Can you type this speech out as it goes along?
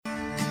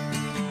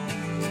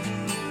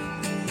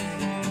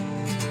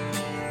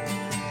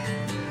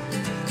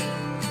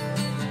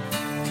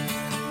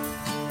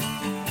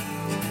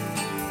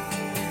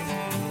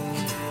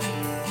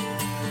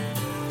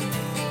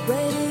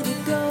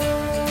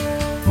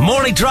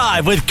Morning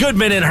Drive with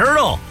Goodman and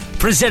Hurdle,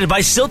 presented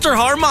by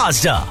Silterhar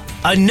Mazda.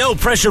 A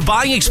no-pressure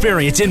buying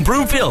experience in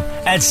Broomfield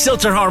at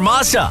Silterhar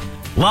Mazda.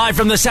 Live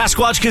from the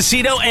Sasquatch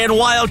Casino and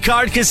Wild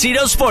Card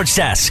Casino Sports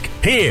Desk,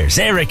 here's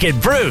Eric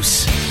and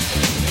Bruce.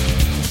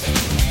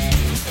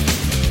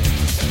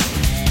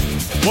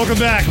 Welcome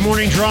back.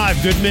 Morning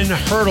Drive. Goodman,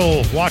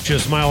 Hurdle. Watch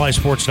us,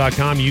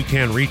 milehighsports.com. You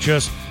can reach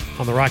us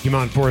on the Rocky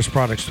Mountain Forest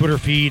Products Twitter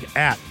feed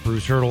at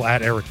Bruce Hurdle,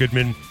 at Eric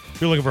Goodman.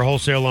 If you're looking for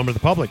wholesale lumber to the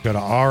public, go to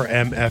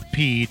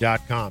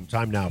rmfp.com.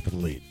 Time now for the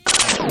lead.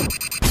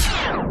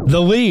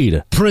 The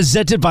Lead,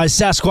 presented by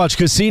Sasquatch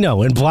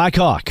Casino in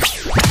Blackhawk.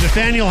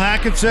 Nathaniel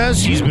Hackett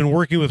says he's been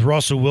working with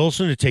Russell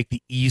Wilson to take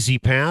the easy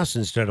pass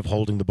instead of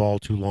holding the ball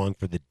too long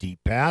for the deep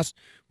pass,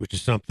 which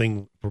is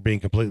something, for being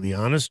completely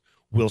honest,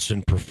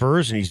 Wilson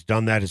prefers, and he's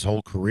done that his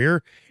whole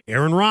career.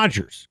 Aaron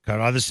Rodgers, cut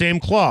out of the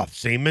same cloth,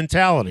 same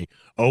mentality,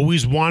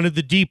 always wanted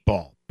the deep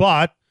ball.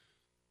 But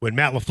when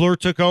Matt LaFleur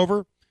took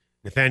over,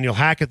 Nathaniel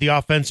Hackett, the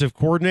offensive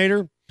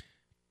coordinator,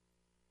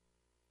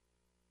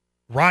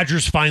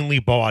 Rodgers finally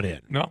bought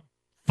in. No.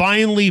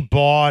 Finally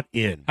bought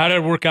in. How did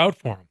it work out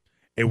for him?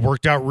 It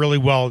worked out really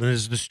well. And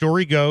as the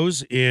story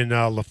goes, in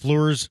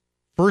LaFleur's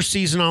first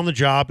season on the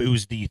job, it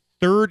was the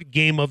third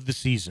game of the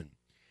season.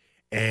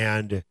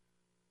 And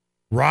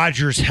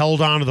Rodgers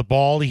held on to the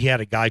ball. He had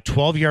a guy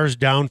 12 yards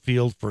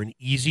downfield for an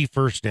easy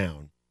first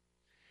down.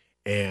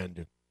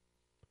 And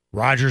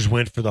Rodgers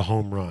went for the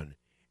home run.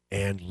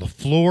 And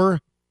LaFleur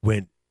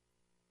went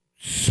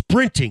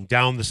sprinting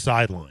down the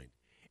sideline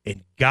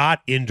and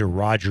got into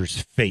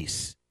Rodgers'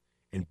 face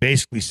and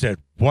basically said,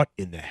 "What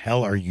in the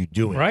hell are you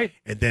doing?" Right.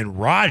 And then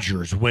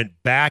Rodgers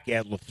went back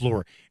at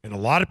LaFleur. And a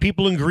lot of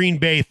people in Green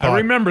Bay thought, I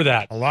remember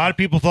that. a lot of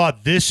people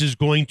thought this is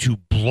going to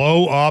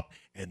blow up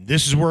and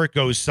this is where it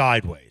goes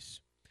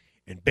sideways.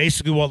 And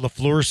basically what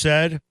LaFleur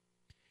said,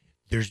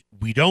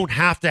 we don't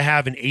have to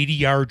have an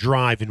 80-yard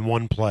drive in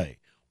one play.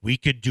 We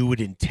could do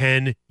it in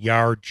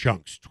 10-yard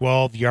chunks,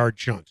 12-yard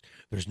chunks.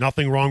 There's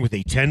nothing wrong with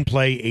a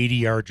 10-play,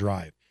 80-yard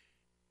drive.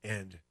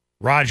 And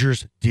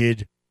Rodgers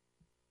did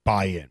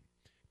buy in.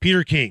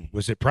 Peter King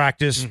was at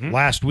practice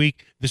last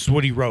week. This is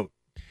what he wrote.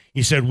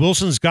 He said,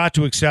 Wilson's got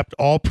to accept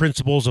all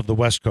principles of the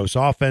West Coast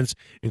offense,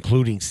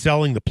 including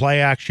selling the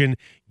play action,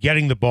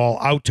 getting the ball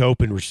out to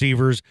open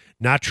receivers,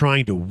 not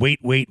trying to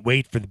wait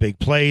for the big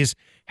plays.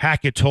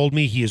 Hackett told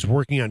me he is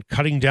working on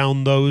cutting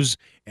down those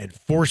and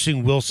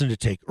forcing Wilson to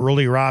take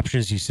earlier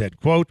options. He said,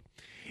 quote,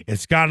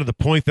 "It's gotten to the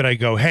point that I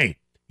go, hey,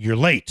 you're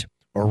late,"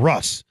 or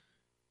Russ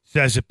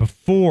says it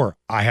before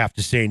I have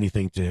to say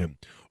anything to him.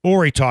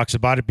 Or he talks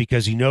about it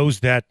because he knows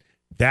that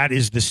that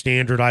is the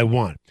standard I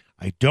want.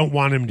 I don't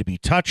want him to be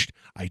touched.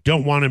 I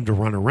don't want him to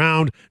run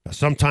around. Now,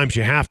 sometimes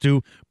you have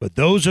to, but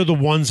those are the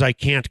ones I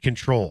can't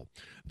control.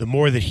 The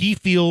more that he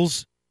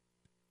feels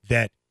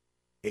that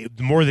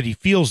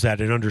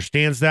and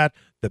understands that,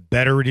 the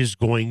better it is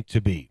going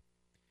to be.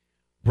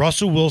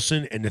 Russell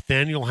Wilson and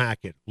Nathaniel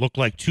Hackett look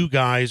like two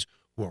guys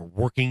who are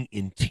working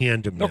in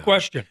tandem now. No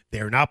question. They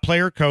are not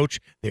player-coach.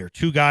 They are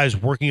two guys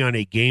working on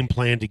a game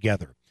plan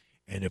together.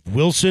 And if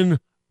Wilson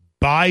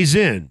buys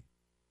in,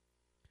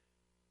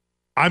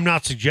 I'm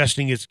not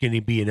suggesting it's going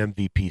to be an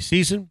MVP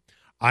season.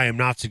 I am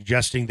not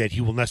suggesting that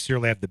he will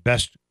necessarily have the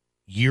best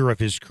year of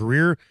his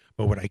career.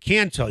 But what I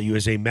can tell you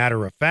is a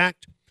matter of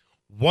fact,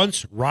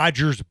 once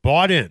Rodgers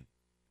bought in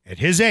at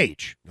his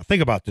age, now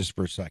think about this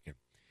for a second,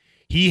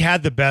 he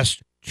had the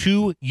best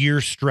 2-year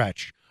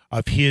stretch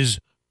of his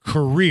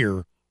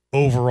career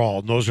overall.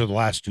 And those are the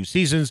last 2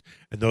 seasons,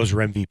 and those are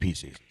MVP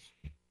seasons.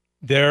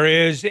 There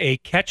is a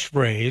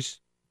catchphrase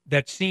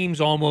that seems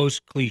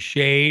almost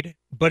cliched,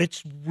 but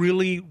it's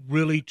really,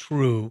 really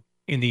true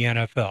in the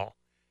NFL.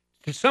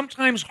 It's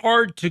sometimes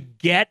hard to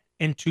get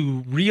and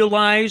to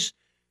realize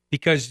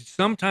because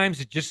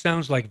sometimes it just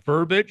sounds like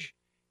verbiage.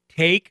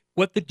 Take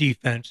what the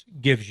defense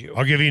gives you.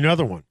 I'll give you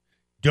another one.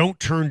 Don't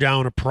turn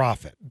down a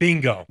profit.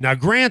 Bingo. Now,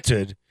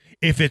 granted,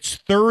 if it's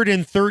 3rd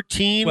and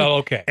 13 Well,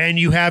 okay. and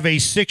you have a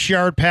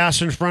 6-yard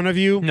pass in front of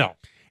you, No.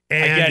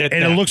 and, I get it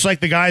and then. it looks like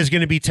the guy is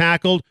going to be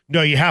tackled,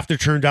 no, you have to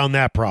turn down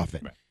that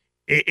profit. Right.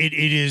 It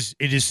is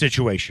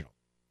situational.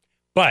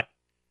 But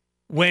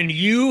when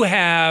you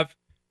have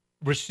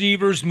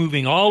receivers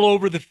moving all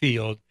over the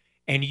field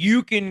and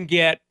you can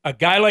get a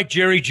guy like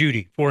Jerry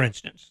Jeudy, for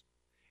instance,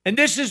 and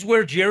this is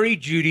where Jerry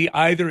Jeudy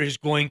either is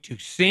going to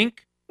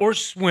sink or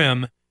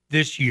swim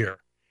this year,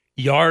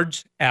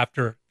 yards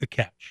after the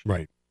catch.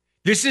 Right.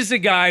 This is a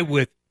guy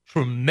with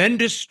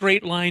tremendous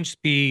straight line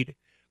speed,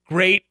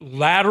 great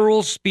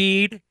lateral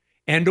speed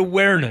and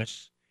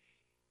awareness.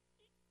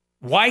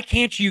 Why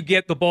can't you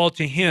get the ball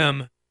to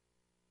him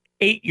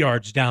 8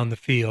 yards down the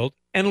field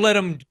and let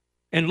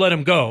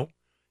him go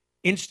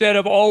instead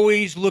of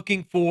always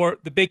looking for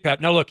the big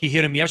pass? Now, look, he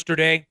hit him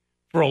yesterday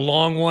for a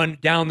long one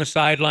down the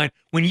sideline.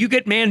 When you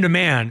get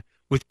man-to-man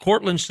with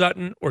Cortland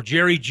Sutton or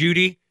Jerry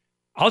Jeudy,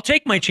 I'll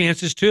take my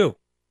chances too.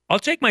 I'll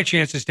take my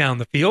chances down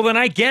the field, and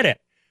I get it.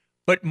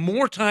 But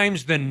more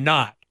times than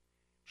not,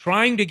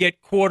 trying to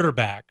get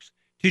quarterbacks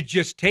to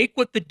just take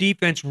what the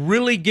defense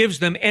really gives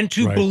them and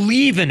to Right.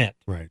 believe in it.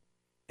 Right.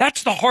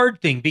 That's the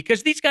hard thing,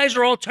 because these guys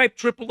are all type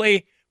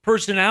AAA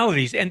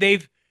personalities, and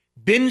they've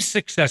been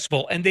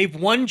successful and they've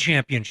won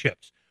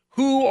championships.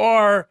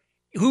 Who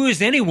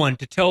is anyone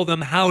to tell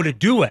them how to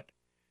do it?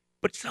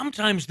 But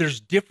sometimes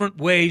there's different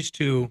ways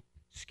to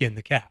skin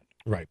the cat.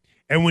 Right.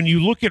 And when you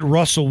look at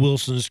Russell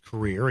Wilson's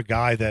career, a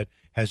guy that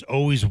has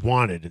always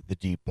wanted the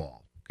deep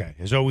ball,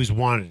 has always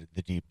wanted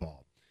the deep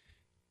ball.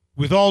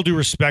 With all due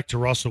respect to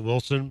Russell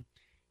Wilson,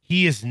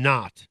 he is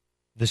not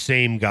the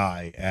same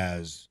guy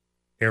as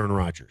Aaron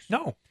Rodgers.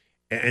 No.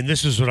 And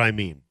this is what I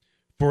mean.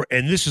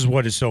 And this is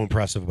what is so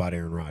impressive about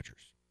Aaron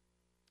Rodgers.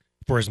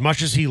 For as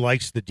much as he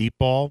likes the deep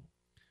ball,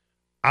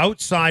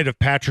 outside of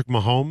Patrick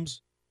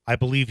Mahomes, I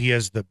believe he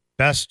has the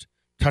best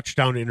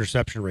touchdown to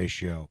interception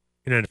ratio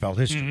in NFL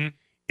history. Mm-hmm.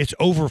 It's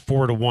over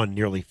 4-1,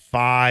 nearly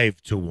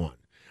 5-1.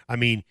 I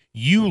mean,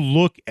 you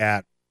look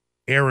at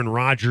Aaron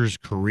Rodgers'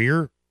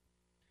 career,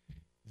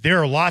 there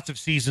are lots of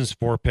seasons,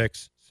 4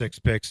 picks, 6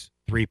 picks,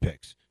 3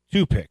 picks,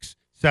 2 picks,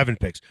 7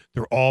 picks.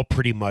 They're all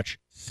pretty much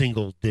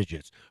single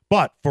digits.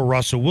 But for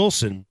Russell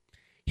Wilson,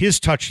 his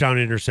touchdown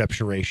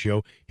interception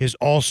ratio has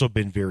also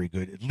been very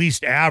good, at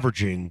least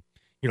averaging,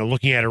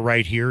 looking at it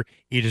right here,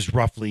 it is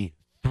roughly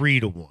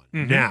 3-1.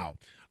 Mm-hmm. Now,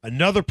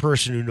 another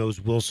person who knows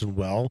Wilson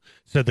well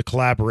said the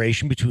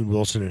collaboration between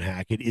Wilson and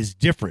Hackett is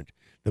different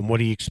than what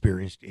he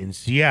experienced in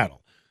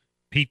Seattle.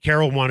 Pete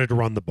Carroll wanted to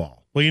run the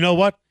ball. Well, you know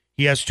what?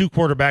 He has 2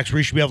 quarterbacks where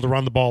he should be able to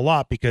run the ball a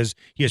lot, because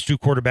he has 2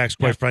 quarterbacks,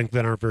 quite frankly,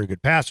 that aren't very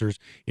good passers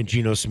in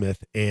Geno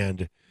Smith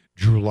and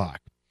Drew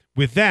Lock.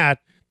 With that,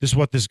 this is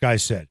what this guy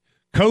said.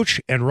 Coach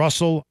and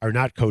Russell are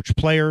not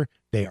coach-player.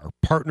 They are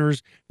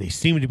partners. They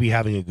seem to be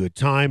having a good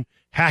time.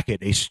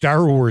 Hackett, a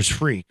Star Wars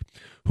freak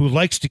who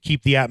likes to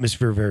keep the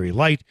atmosphere very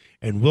light,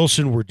 and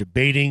Wilson were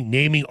debating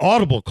naming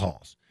audible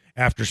calls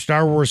after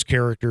Star Wars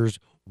characters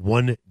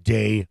one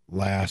day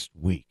last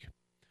week.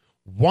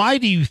 Why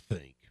do you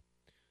think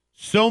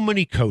so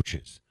many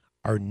coaches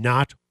are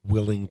not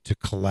willing to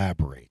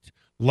collaborate?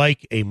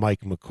 Like a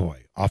Mike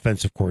McCoy,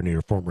 offensive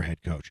coordinator, former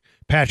head coach.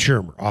 Pat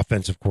Shurmur,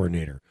 offensive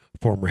coordinator,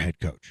 former head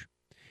coach.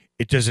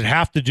 Does it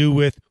have to do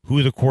with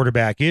who the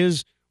quarterback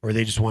is, or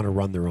they just want to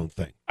run their own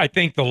thing? I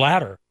think the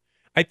latter.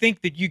 I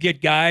think that you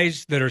get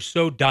guys that are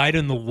so dyed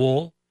in the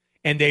wool,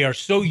 and they are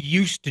so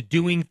used to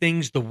doing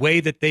things the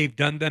way that they've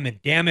done them,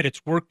 and damn it,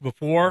 it's worked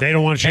before. They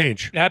don't want to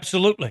change.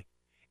 Absolutely.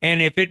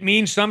 And if it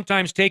means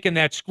sometimes taking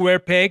that square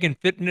peg and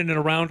fitting it in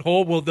a round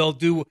hole, well, they'll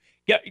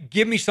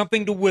give me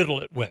something to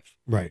whittle it with.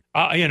 Right.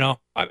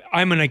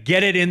 I'm going to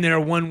get it in there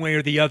one way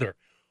or the other.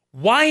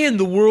 Why in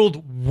the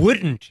world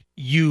wouldn't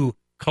you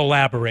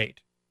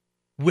collaborate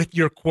with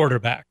your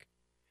quarterback?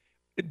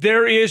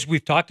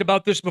 We've talked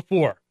about this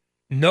before,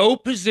 no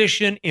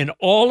position in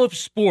all of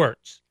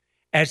sports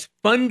as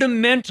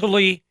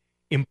fundamentally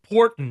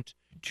important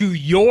to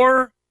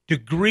your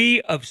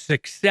degree of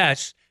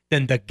success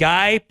than the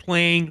guy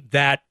playing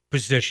that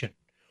position.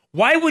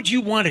 Why would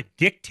you want to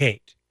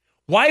dictate?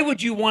 Why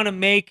would you want to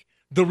make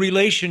the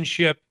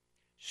relationship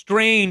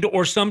strained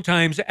or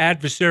sometimes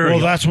adversarial? Well,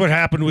 that's what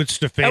happened with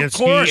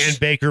Stefanski and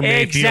Baker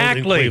Mayfield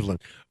in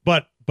Cleveland.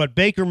 But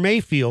Baker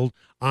Mayfield,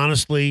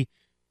 honestly,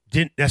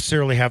 didn't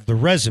necessarily have the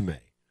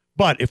resume.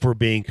 But if we're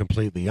being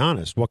completely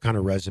honest, what kind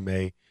of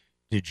resume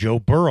did Joe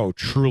Burrow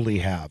truly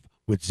have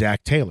with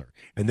Zach Taylor?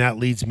 And that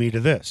leads me to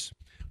this.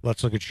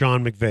 Let's look at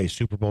Sean McVay,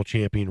 Super Bowl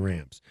champion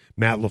Rams.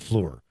 Matt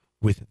LaFleur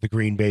with the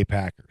Green Bay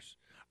Packers.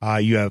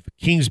 You have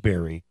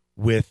Kingsbury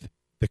with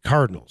the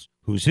Cardinals,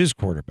 who's his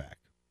quarterback.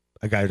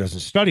 A guy who doesn't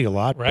study a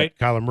lot, right?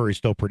 But Kyler Murray's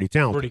still pretty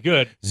talented. Pretty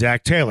good.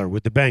 Zach Taylor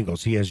with the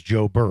Bengals. He has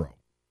Joe Burrow,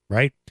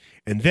 right?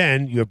 And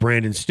then you have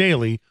Brandon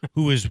Staley,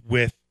 who is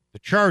with the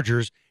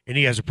Chargers, and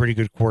he has a pretty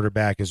good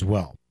quarterback as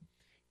well.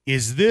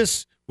 Is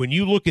this, when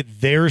you look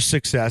at their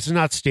success, and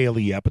not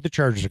Staley yet, but the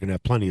Chargers are going to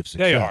have plenty of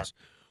success. They are.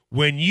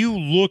 When you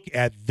look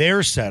at their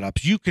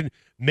setups, you can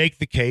make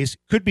the case,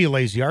 could be a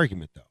lazy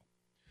argument, though.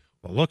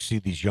 Well, look, see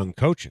these young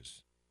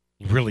coaches.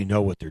 You really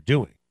know what they're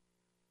doing.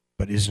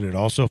 But isn't it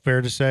also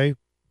fair to say,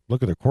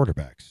 look at their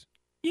quarterbacks?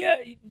 Yeah,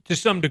 to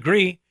some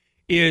degree.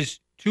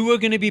 Is Tua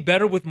going to be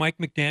better with Mike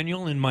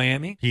McDaniel in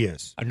Miami? He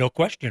is. No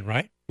question,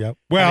 right? Yep.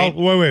 Well,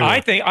 wait.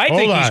 I think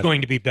he's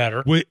going to be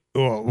better.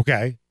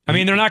 Okay. I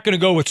mean, they're not going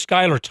to go with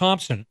Skylar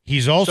Thompson. He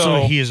is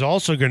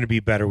also going to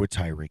be better with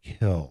Tyreek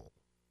Hill.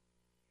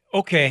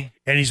 Okay.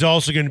 And he's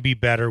also going to be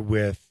better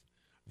with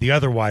the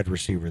other wide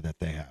receiver that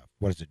they have.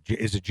 What is it?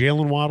 Is it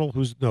Jalen Waddle?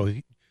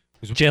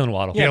 Jalen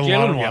Waddle. Yeah,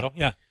 Jalen Waddle.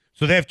 Yeah.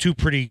 So they have 2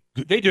 pretty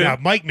good. They do. Now,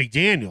 Mike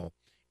McDaniel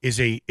is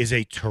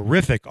a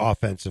terrific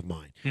offensive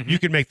mind. Mm-hmm. You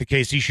can make the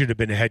case he should have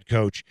been a head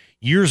coach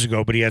years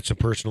ago, but he had some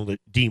personal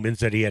demons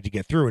that he had to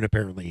get through, and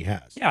apparently he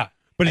has. Yeah.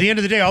 But at the end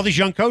of the day, all these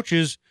young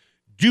coaches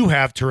do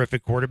have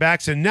terrific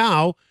quarterbacks, and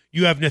now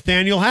you have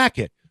Nathaniel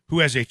Hackett, who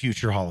has a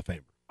future Hall of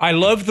Famer. I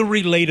love the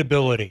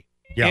relatability.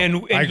 Yeah,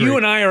 and I agree. you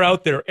and I are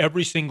out there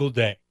every single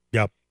day.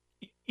 Yep.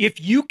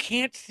 If you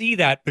can't see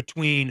that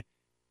between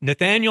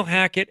Nathaniel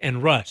Hackett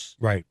and Russ,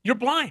 right, you're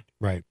blind.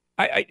 Right.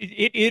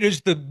 It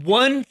is the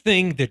one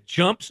thing that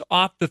jumps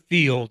off the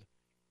field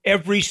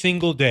every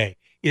single day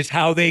is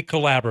how they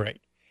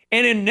collaborate.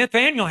 And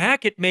Nathaniel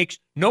Hackett makes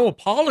no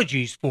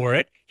apologies for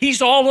it.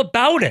 He's all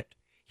about it.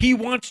 He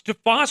wants to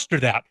foster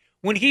that.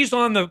 When he's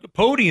on the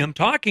podium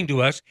talking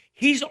to us,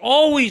 he's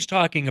always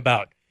talking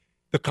about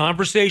the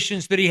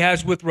conversations that he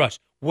has with Russ.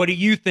 What are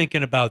you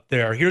thinking about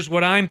there? Here's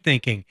what I'm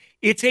thinking.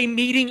 It's a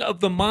meeting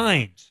of the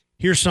minds.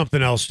 Here's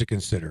something else to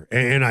consider.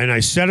 And I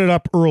set it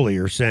up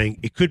earlier saying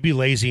it could be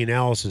lazy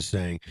analysis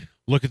saying,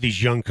 look at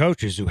these young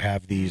coaches who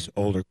have these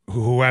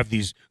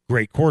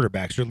great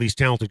quarterbacks, or at least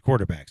talented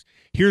quarterbacks.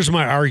 Here's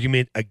my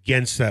argument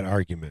against that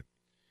argument.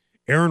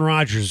 Aaron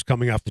Rodgers is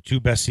coming off the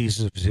 2 best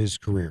seasons of his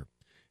career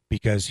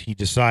because he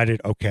decided,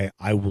 okay,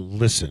 I will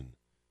listen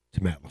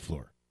to Matt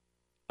LaFleur.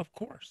 Of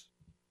course.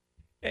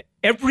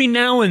 Every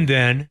now and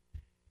then,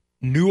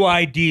 new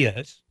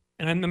ideas,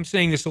 and I'm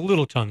saying this a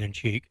little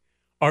tongue-in-cheek,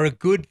 are a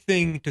good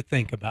thing to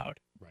think about.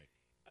 Right.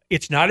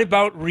 It's not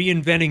about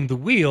reinventing the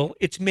wheel.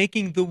 It's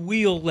making the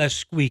wheel less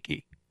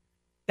squeaky.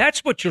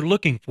 That's what you're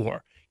looking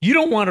for. You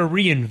don't want to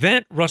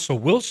reinvent Russell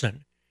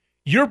Wilson.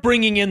 You're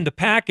bringing in the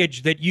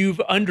package that you've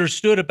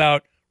understood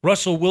about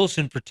Russell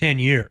Wilson for 10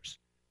 years,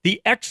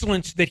 the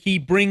excellence that he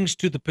brings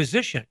to the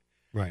position.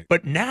 Right.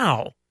 But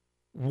now,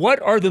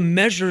 what are the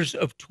measures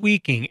of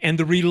tweaking and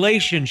the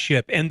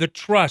relationship and the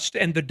trust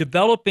and the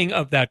developing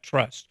of that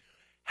trust?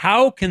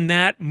 How can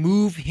that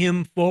move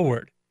him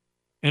forward?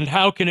 And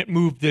how can it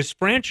move this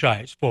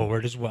franchise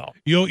forward as well?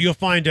 You'll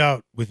find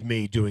out with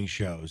me doing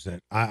shows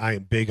that I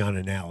am big on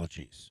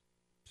analogies.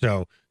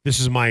 So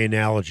this is my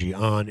analogy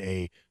on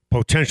a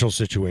potential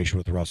situation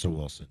with Russell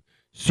Wilson.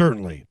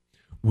 Certainly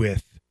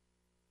with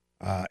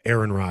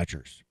Aaron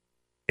Rodgers.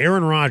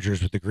 Aaron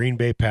Rodgers with the Green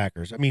Bay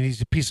Packers, I mean,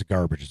 he's a piece of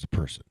garbage as a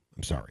person.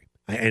 I'm sorry.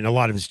 And a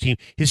lot of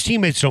his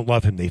teammates don't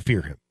love him. They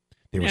fear him.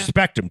 They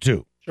respect him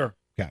too. Sure.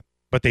 Okay.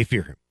 But they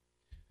fear him.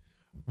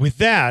 With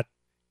that,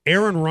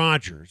 Aaron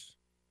Rodgers,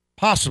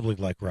 possibly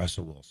like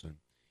Russell Wilson,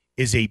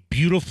 is a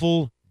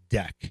beautiful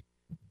deck.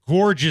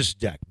 Gorgeous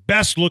deck.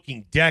 Best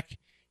looking deck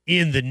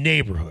in the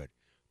neighborhood.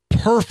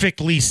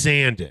 Perfectly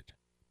sanded.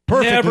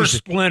 Never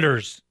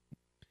splinters.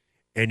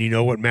 And you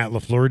know what Matt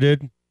LaFleur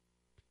did?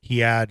 He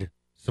had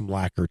some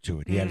lacquer to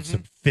it. He added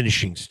some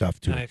finishing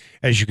stuff to it.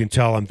 As you can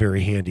tell, I'm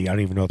very handy. I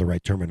don't even know the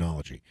right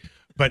terminology.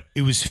 But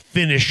it was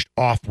finished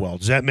off well.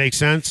 Does that make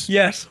sense?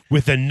 Yes.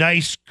 With a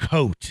nice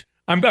coat.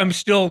 I'm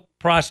still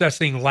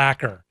processing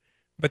lacquer,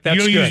 but that's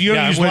good. You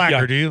don't use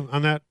lacquer, you. do you,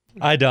 on that?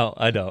 I don't.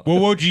 Well,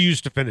 what would you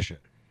use to finish it?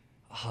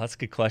 Oh, that's a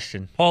good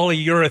question.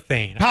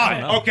 Polyurethane.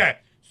 Okay.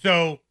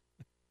 So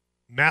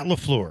Matt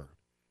LaFleur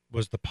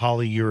was the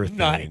polyurethane.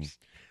 Nice.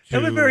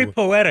 That was very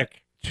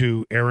poetic.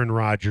 To Aaron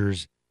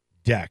Rodgers'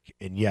 deck.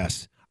 And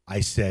yes,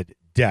 I said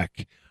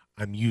deck.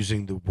 I'm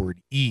using the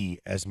word E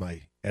as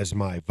my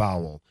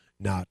vowel,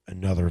 not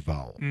another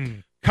vowel.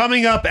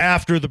 Coming up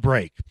after the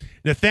break,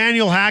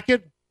 Nathaniel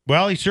Hackett,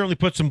 well, he certainly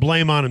put some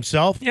blame on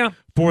himself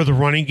for the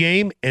running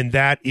game, and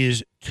that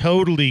is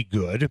totally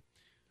good.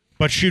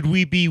 But should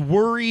we be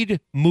worried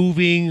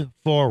moving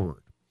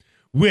forward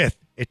with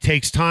it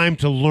takes time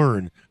to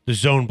learn the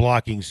zone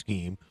blocking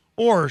scheme,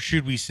 or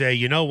should we say,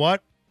 you know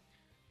what?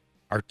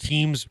 Are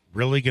teams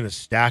really going to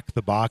stack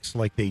the box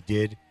like they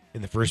did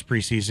in the first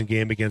preseason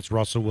game against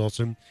Russell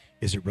Wilson?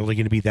 Is it really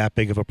going to be that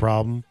big of a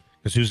problem?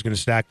 Because who's going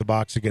to stack the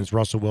box against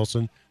Russell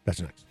Wilson?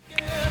 That's next.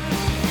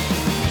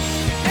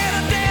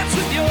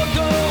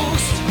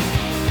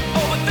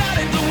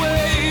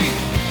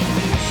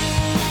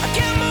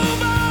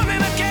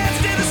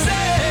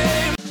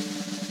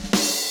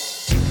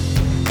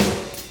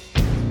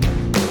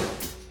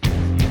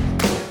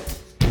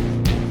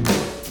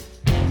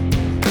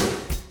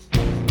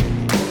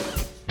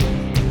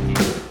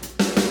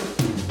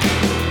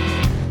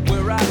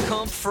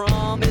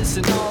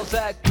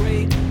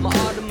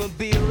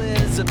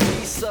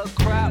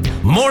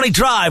 Morning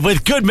Drive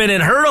with Goodman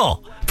and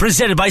Hurdle,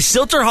 presented by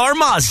Silterhar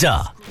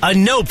Mazda. A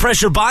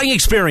no-pressure buying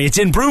experience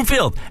in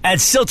Broomfield at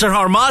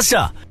Silterhar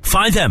Mazda.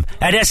 Find them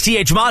at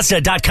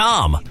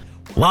sthmazda.com.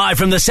 Live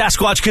from the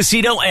Sasquatch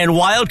Casino and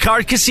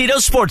Wildcard Casino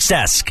Sports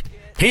Desk.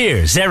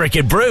 Here's Eric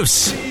and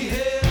Bruce.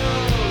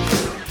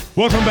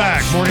 Welcome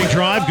back. Morning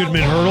Drive,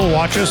 Goodman Hurdle.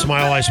 Watch us,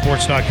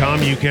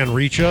 milehighsports.com. You can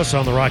reach us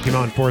on the Rocky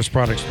Mountain Forest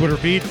Products Twitter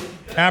feed.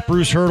 At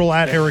Bruce Hurdle,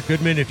 at Eric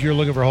Goodman. If you're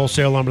looking for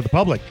wholesale lumber to the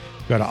public,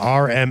 go to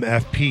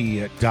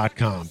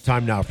rmfp.com.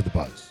 Time now for The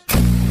Buzz.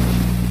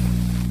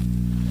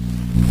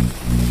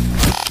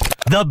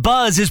 The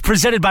Buzz is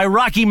presented by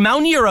Rocky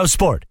Mountain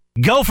Eurosport.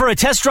 Go for a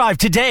test drive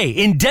today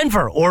in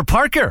Denver or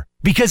Parker,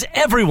 because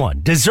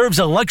everyone deserves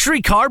a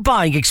luxury car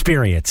buying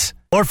experience.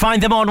 Or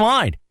find them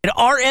online at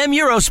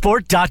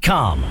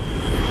rmeurosport.com.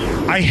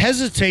 I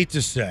hesitate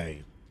to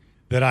say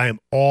that I am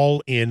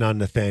all in on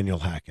Nathaniel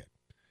Hackett,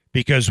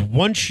 because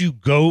once you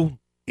go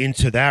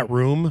into that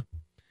room,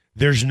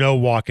 there's no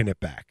walking it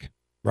back,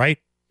 right?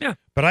 Yeah.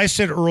 But I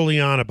said early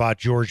on about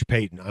George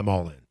Payton, I'm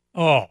all in.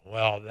 Oh,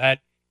 well, that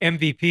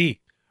MVP.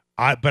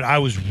 But I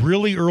was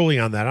really early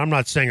on that. I'm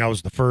not saying I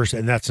was the first,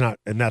 and that's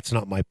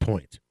not my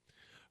point.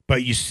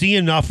 But you see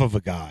enough of a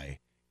guy,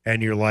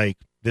 and you're like,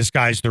 this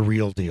guy's the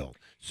real deal.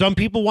 Some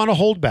people want to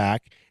hold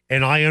back,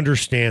 And I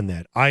understand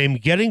that. I am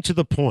getting to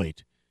the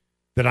point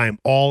that I am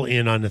all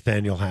in on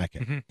Nathaniel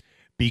Hackett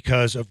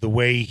because of the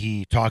way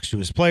he talks to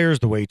his players,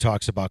 the way he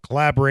talks about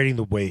collaborating,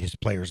 the way his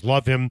players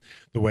love him,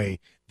 the way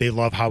they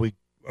love how he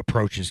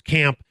approaches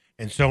camp,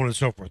 and so on and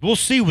so forth. We'll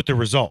see with the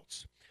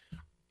results.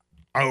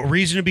 A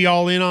reason to be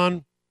all in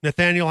on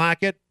Nathaniel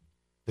Hackett,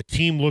 the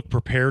team looked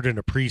prepared in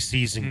a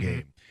preseason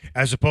game,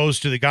 as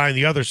opposed to the guy on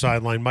the other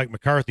sideline, Mike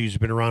McCarthy, who's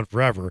been around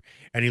forever,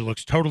 and he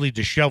looks totally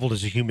disheveled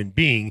as a human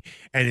being,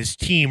 and his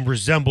team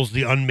resembles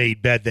the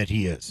unmade bed that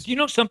he is. Do you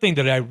know something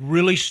that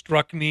really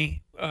struck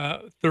me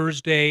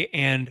Thursday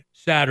and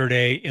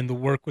Saturday in the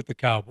work with the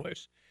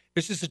Cowboys?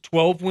 This is a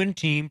 12-win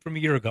team from a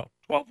year ago.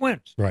 12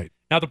 wins. Right.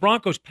 Now, the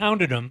Broncos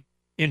pounded them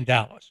in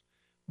Dallas,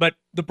 but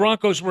the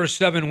Broncos were a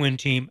 7-win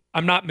team.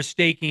 I'm not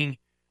mistaking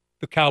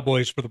the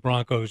Cowboys for the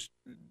Broncos.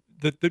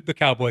 The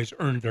Cowboys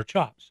earned their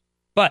chops.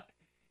 But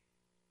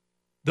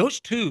those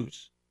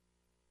twos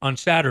on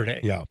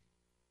Saturday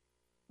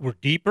were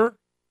deeper,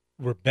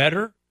 were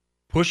better,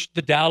 pushed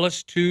the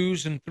Dallas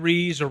 2s and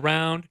 3s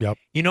around. Yep.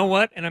 You know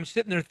what? And I'm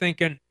sitting there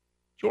thinking,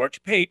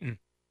 George Payton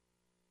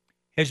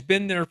has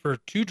been there for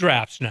 2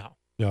 drafts now.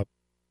 Yep.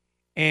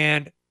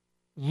 And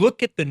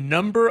look at the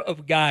number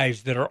of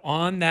guys that are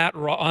on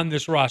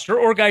this roster,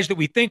 or guys that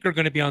we think are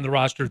going to be on the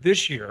roster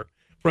this year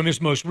from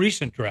his most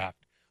recent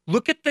draft.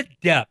 Look at the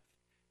depth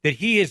that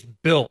he has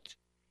built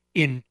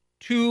in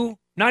 2,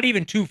 not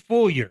even 2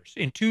 full years,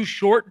 in 2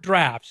 short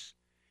drafts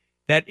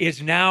that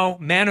is now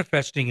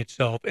manifesting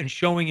itself and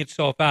showing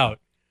itself out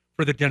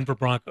for the Denver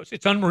Broncos.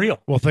 It's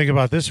unreal. Well, think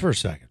about this for a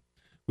second.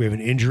 We have an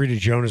injury to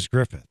Jonas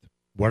Griffith.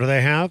 What do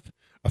they have?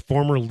 A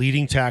former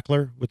leading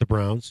tackler with the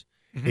Browns,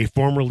 a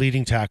former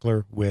leading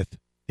tackler with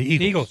the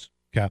Eagles.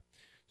 Okay.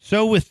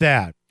 So with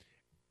that,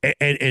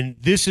 and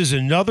this is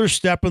another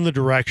step in the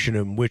direction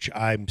in which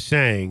I'm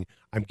saying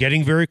I'm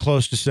getting very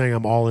close to saying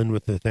I'm all in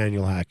with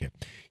Nathaniel Hackett.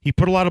 He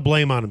put a lot of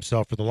blame on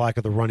himself for the lack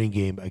of the running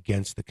game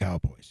against the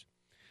Cowboys,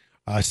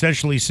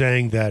 essentially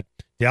saying that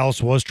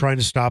Dallas was trying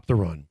to stop the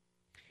run,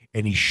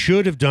 and he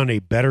should have done a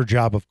better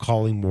job of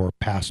calling more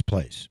pass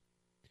plays.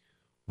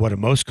 What do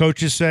most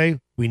coaches say?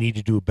 We need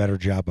to do a better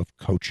job of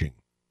coaching.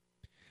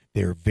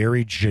 They're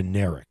very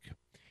generic.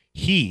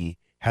 He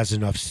has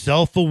enough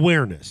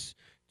self-awareness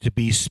to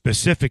be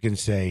specific and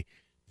say,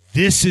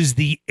 this is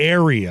the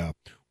area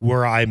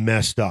where I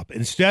messed up.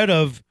 Instead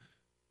of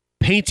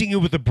painting it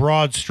with a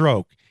broad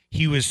stroke,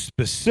 he was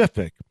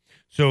specific.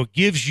 So it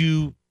gives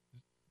you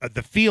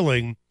the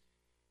feeling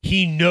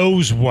he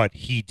knows what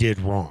he did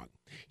wrong.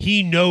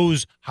 He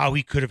knows how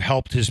he could have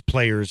helped his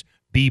players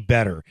be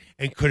better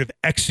and could have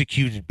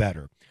executed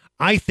better.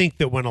 I think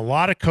that when a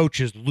lot of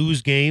coaches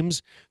lose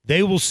games,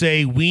 they will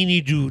say we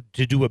need to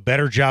do a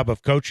better job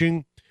of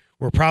coaching,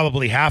 where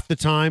probably half the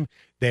time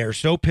they are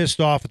so pissed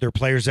off at their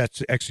players'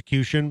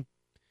 execution.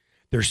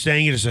 They're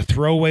saying it as a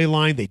throwaway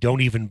line. They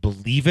don't even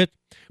believe it,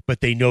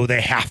 but they know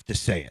they have to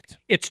say it.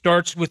 It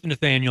starts with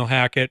Nathaniel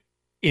Hackett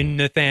in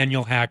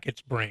Nathaniel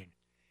Hackett's brain.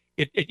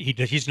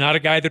 He's not a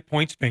guy that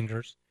points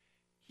fingers.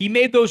 He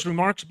made those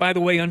remarks, by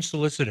the way,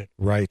 unsolicited.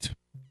 Right.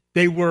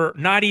 They were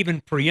not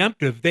even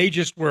preemptive. They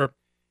just were,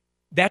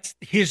 that's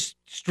his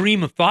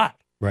stream of thought.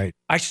 Right.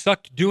 I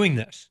sucked doing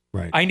this.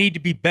 Right. I need to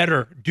be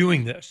better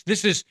doing this.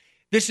 This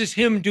is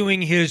him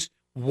doing his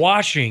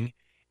washing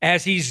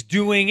as he's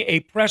doing a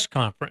press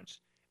conference.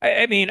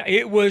 I mean,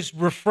 it was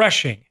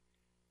refreshing.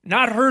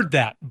 Not heard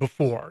that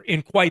before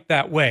in quite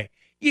that way.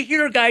 You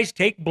hear guys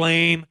take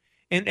blame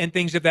and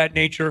things of that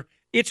nature.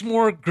 It's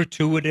more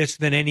gratuitous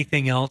than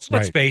anything else.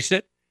 Let's face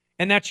it.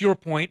 And that's your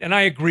point. And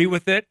I agree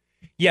with it.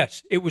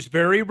 Yes, it was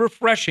very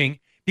refreshing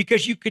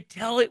because you could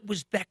tell it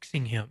was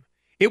vexing him.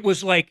 It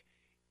was like,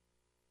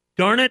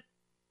 darn it,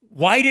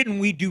 why didn't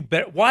we do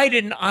better? Why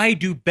didn't I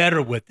do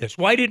better with this?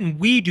 Why didn't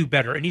we do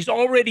better? And he's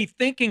already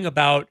thinking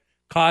about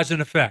cause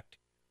and effect.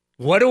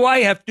 What do I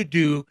have to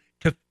do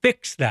to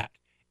fix that?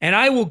 And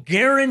I will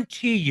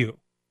guarantee you,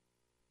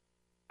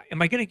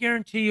 am I going to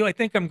guarantee you? I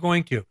think I'm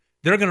going to.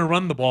 They're going to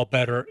run the ball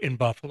better in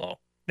Buffalo.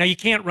 Now, you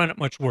can't run it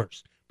much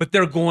worse, but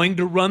they're going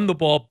to run the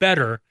ball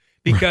better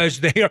because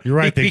they are. You're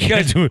right. They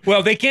can't do it.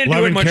 Well, they can't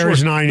do it much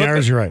carries, worse. 9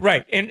 yards, you're right.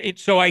 Right. And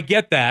so I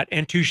get that,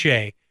 and touche.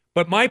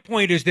 But my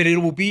point is that it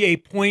will be a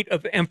point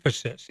of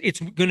emphasis.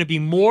 It's going to be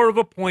more of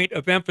a point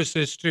of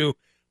emphasis to,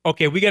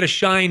 okay, we got to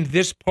shine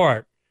this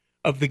part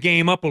of the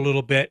game up a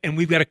little bit, and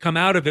we've got to come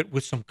out of it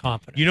with some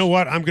confidence. You know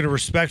what? I'm going to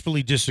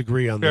respectfully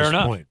disagree on Fair this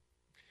enough. point.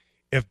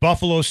 If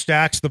Buffalo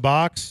stacks the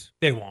box,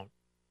 They won't.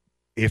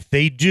 if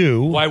they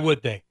do, Why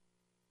would they?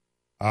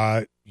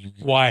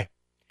 Why?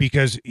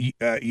 Because you're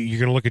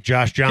going to look at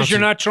Josh Johnson. Because you're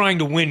not trying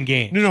to win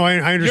games. No, I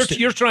understand.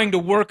 You're trying to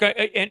work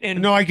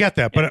and No, I get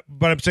that, but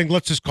I'm saying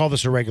let's just call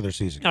this a regular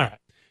season. all right.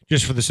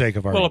 Just for the sake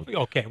of Well, argument.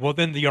 okay. Well,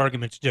 then the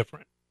argument's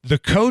different. The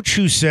coach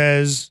who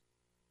says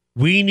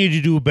we need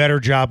to do a better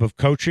job of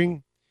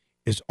coaching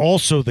is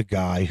also the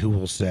guy who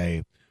will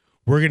say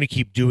we're going to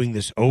keep doing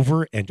this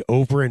over and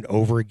over and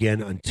over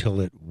again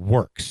until it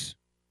works,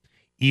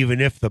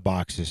 even if the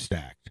box is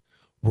stacked.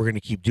 We're going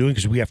to keep doing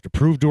because we have to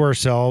prove to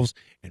ourselves,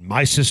 and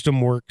my system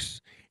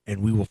works,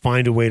 and we will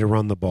find a way to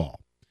run the ball.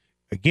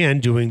 Again,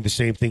 doing the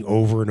same thing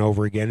over and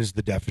over again is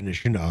the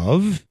definition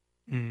of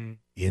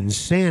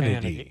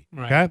insanity.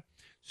 Right. Okay?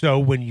 So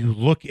when you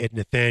look at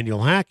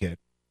Nathaniel Hackett,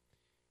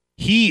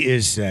 he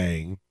is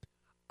saying,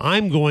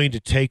 I'm going to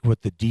take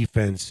what the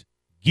defense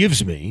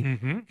gives me.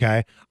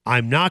 Okay?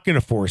 I'm not going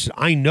to force it.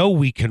 I know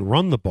we can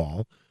run the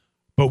ball,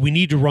 but we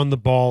need to run the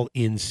ball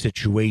in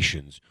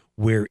situations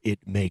where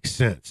it makes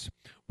sense.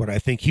 What I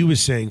think he was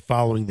saying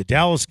following the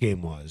Dallas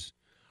game was,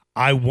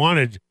 I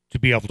wanted to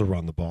be able to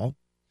run the ball.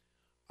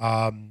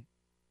 And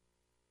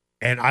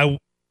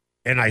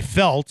I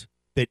felt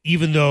that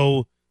even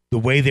though the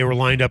way they were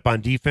lined up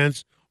on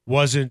defense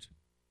wasn't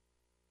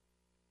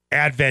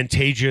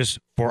advantageous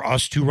for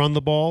us to run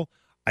the ball,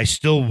 I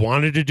still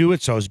wanted to do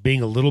it, so I was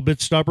being a little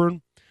bit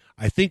stubborn.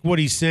 I think what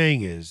he's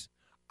saying is,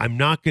 I'm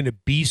not going to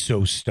be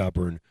so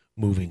stubborn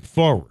moving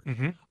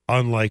forward,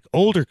 unlike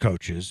older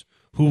coaches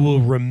who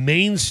will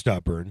remain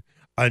stubborn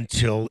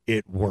until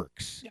it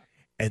works. Yeah.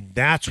 And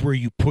that's where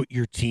you put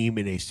your team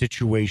in a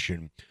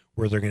situation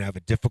where they're going to have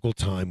a difficult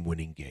time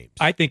winning games.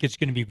 I think it's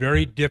going to be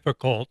very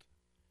difficult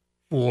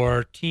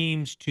for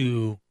teams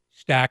to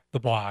stack the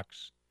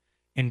box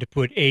and to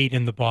put 8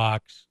 in the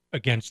box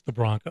against the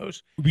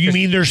Broncos. You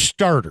mean they're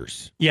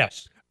starters?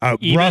 Yes.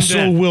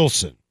 Russell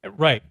Wilson.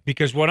 Right.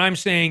 Because what I'm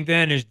saying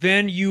then is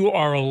then you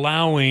are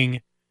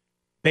allowing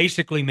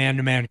basically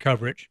man-to-man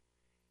coverage.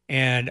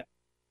 And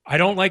I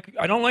don't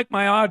like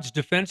my odds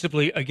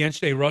defensively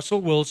against a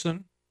Russell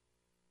Wilson,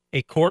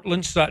 a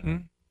Cortland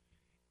Sutton,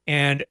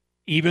 and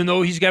even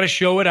though he's got to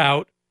show it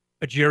out,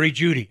 a Jerry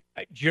Jeudy.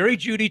 Jerry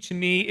Jeudy to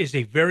me is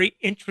a very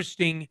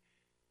interesting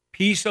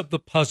piece of the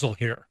puzzle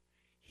here.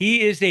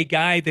 He is a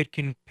guy that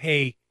can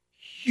pay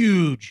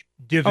huge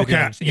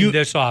dividends in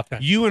this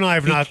offense. You and I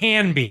have not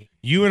can be.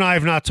 You and I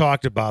have not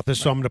talked about this,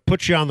 so I'm going to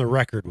put you on the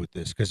record with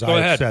this because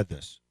I have said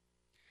this.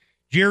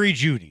 Jerry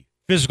Jeudy,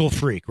 physical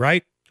freak,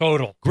 right?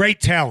 Total. Great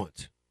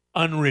talent.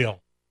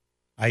 Unreal.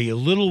 Are you a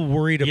little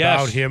worried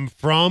about him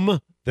from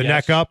the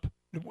neck up?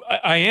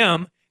 I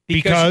am.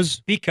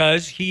 Because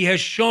he has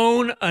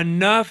shown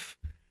enough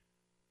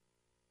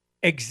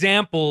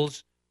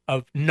examples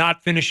of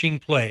not finishing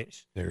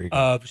plays,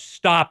 of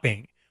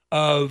stopping,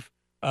 of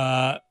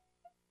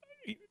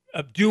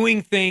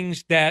doing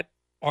things that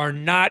are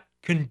not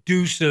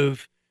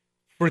conducive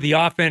for the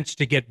offense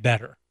to get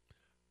better.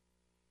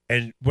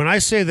 And when I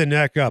say the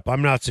neck up,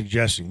 I'm not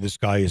suggesting this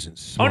guy isn't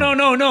smart.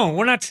 Oh, no.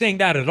 We're not saying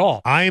that at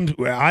all. I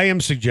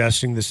am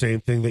suggesting the same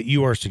thing that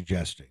you are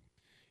suggesting,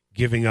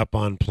 giving up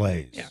on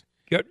plays. Yeah.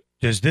 Good.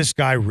 Does this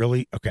guy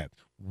really – okay,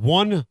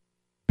 one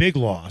big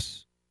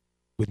loss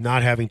with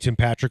not having Tim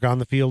Patrick on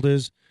the field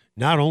is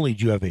not only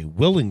do you have a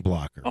willing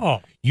blocker,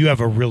 you have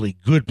a really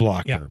good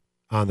blocker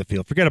on the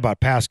field. Forget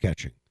about pass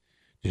catching.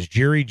 Does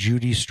Jerry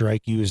Jeudy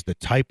strike you as the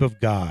type of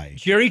guy?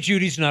 Jerry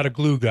Judy's not a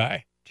glue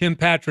guy. Tim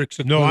Patrick's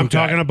a glue guy. No, I'm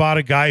talking about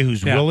a guy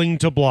who's willing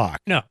to block.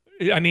 No,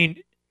 I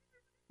mean,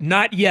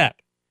 not yet.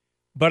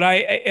 But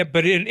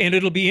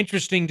it'll be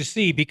interesting to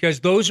see because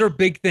those are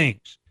big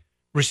things.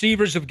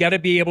 Receivers have got to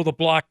be able to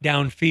block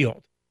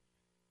downfield.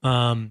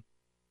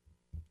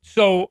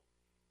 So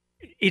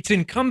it's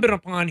incumbent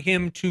upon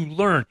him to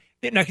learn.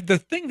 Now, the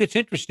thing that's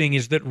interesting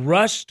is that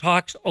Russ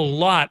talks a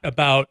lot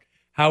about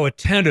how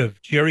attentive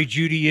Jerry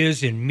Jeudy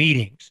is in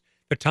meetings,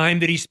 the time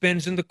that he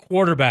spends in the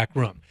quarterback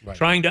room,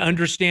 trying to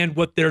understand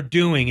what they're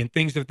doing and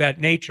things of that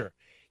nature.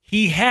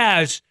 He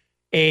has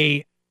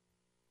a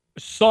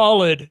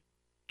solid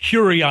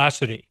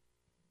curiosity,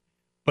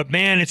 but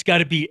man, it's got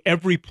to be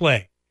every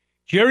play.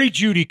 Jerry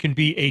Jeudy can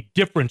be a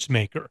difference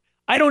maker.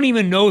 I don't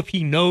even know if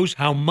he knows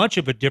how much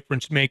of a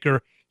difference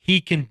maker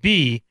he can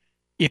be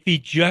if he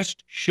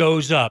just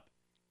shows up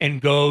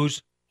and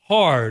goes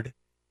hard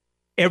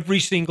every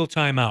single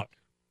time out.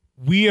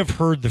 We have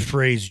heard the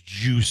phrase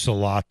juice a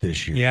lot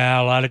this year.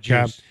 Yeah, a lot of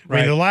juice. I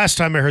mean, the last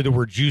time I heard the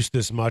word juice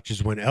this much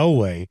is when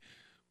Elway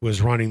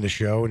was running the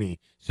show, and he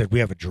said, we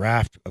have a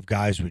draft of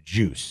guys with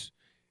juice.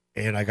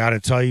 And I got to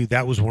tell you,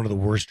 that was one of the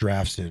worst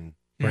drafts in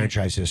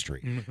franchise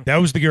history. Mm-hmm. That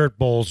was the Garrett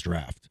Bowles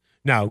draft.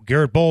 Now,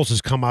 Garrett Bowles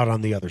has come out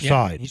on the other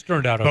side. He's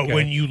turned out okay. But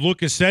when you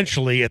look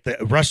essentially at the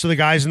rest of the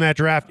guys in that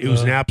draft, it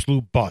was an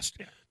absolute bust.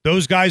 Yeah.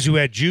 Those guys who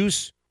had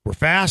juice were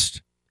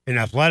fast and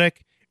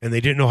athletic, and they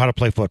didn't know how to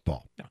play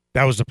football. No.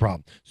 That was the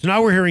problem. So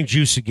now we're hearing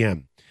juice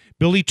again.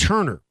 Billy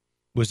Turner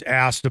was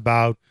asked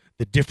about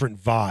the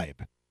different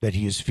vibe that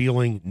he is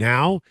feeling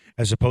now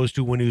as opposed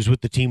to when he was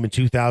with the team in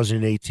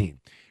 2018.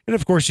 And,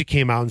 of course, he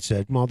came out and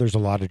said, well, there's a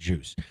lot of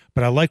juice.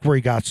 But I like where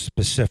he got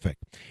specific.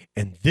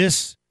 And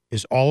this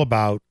is all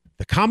about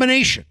the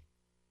combination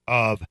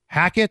of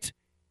Hackett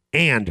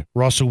and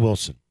Russell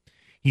Wilson.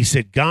 He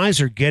said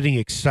guys are getting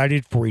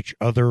excited for each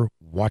other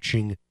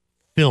watching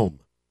film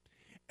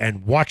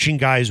and watching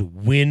guys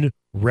win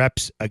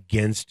reps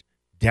against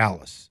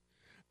Dallas.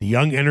 The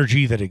young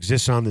energy that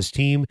exists on this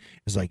team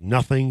is like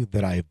nothing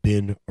that I've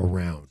been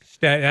around.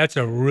 That's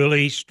a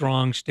really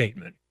strong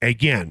statement.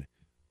 Again,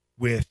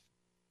 with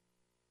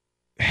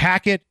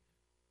Hackett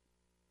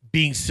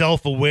being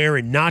self-aware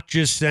and not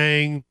just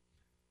saying,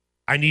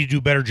 I need to do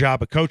a better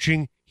job of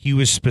coaching. he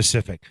was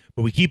specific.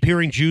 But we keep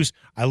hearing Juice.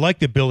 I like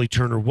that Billy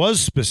Turner was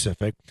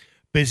specific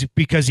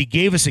because he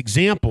gave us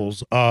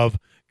examples of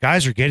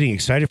guys are getting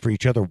excited for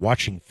each other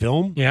watching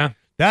film. Yeah.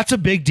 That's a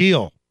big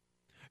deal.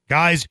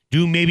 Guys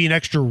do maybe an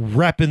extra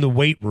rep in the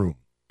weight room,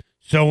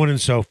 so on and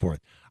so forth.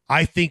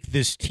 I think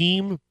this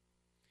team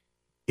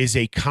is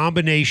a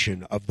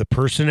combination of the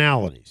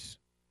personalities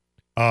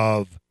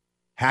of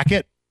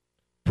Hackett,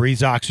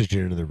 breathes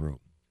oxygen into the room.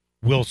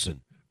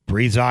 Wilson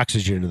breathes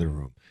oxygen into the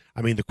room.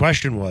 I mean, the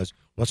question was,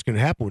 what's going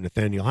to happen when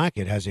Nathaniel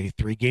Hackett has a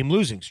 3-game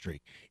losing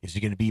streak? Is he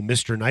going to be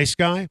Mr. Nice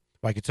Guy?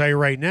 Well, I can tell you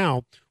right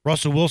now,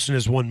 Russell Wilson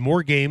has won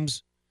more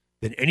games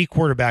than any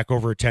quarterback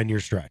over a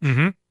 10-year stretch.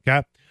 Mm-hmm.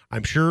 Okay?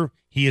 I'm sure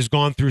he has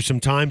gone through some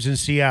times in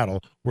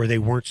Seattle where they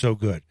weren't so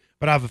good.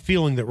 But I have a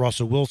feeling that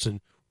Russell Wilson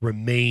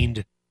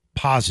remained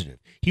positive.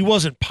 He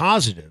wasn't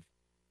positive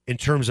in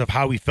terms of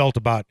how he felt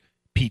about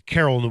Pete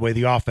Carroll and the way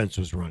the offense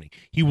was running.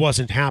 He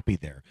wasn't happy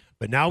there.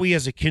 But now he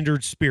has a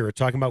kindred spirit,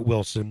 talking about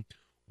Wilson,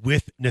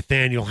 with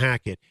Nathaniel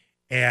Hackett,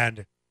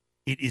 and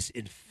it is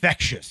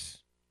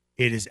infectious.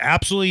 It is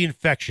absolutely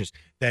infectious,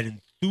 that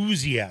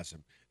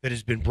enthusiasm that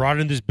has been brought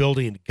in this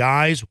building, and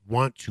guys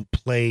want to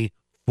play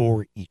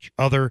for each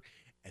other,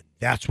 and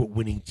that's what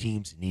winning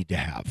teams need to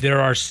have.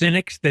 There are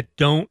cynics that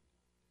don't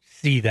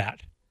see that.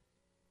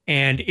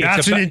 And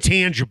that's an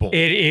intangible.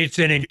 It's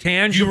an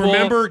intangible.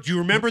 Do you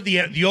remember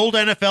the old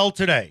NFL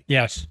today?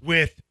 Yes.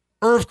 With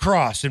Irv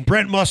Cross and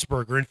Brent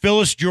Musburger and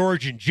Phyllis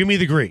George and Jimmy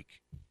the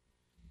Greek.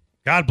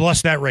 God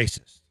bless that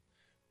racist.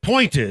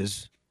 Point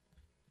is,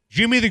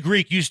 Jimmy the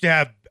Greek used to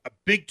have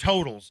big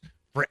totals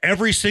for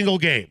every single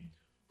game.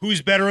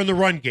 Who's better in the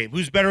run game?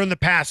 Who's better in the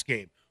pass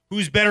game?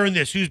 Who's better in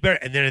this? Who's better?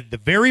 And then at the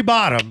very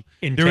bottom,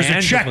 there was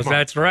a check mark.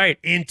 That's right.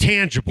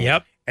 Intangible.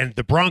 Yep. And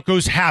the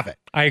Broncos have it.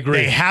 I agree.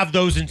 They have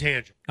those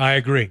intangibles. I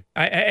agree.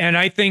 And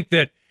I think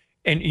that,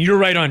 and you're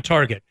right on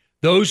target,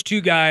 those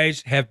two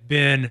guys have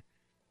been,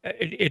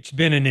 it's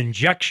been an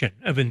injection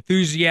of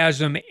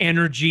enthusiasm,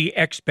 energy,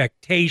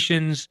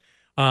 expectations.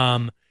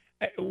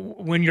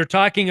 When you're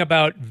talking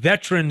about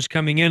veterans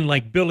coming in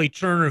like Billy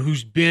Turner,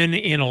 who's been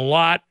in a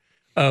lot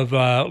of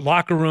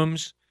locker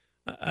rooms,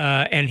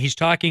 and he's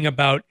talking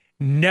about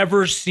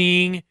never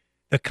seeing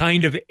the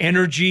kind of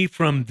energy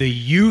from the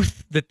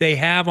youth that they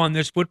have on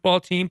this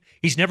football team.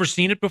 He's never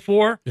seen it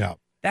before. Yeah.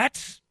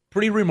 That's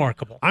pretty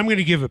remarkable. I'm going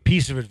to give a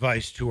piece of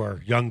advice to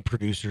our young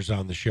producers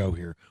on the show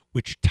here,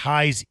 which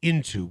ties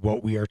into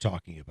what we are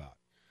talking about.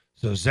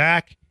 So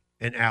Zach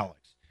and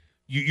Alex,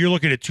 you're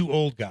looking at two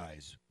old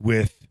guys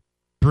with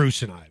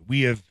Bruce and I.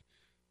 We have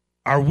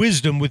our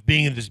wisdom with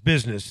being in this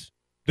business.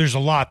 There's a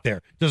lot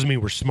there. Doesn't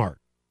mean we're smart.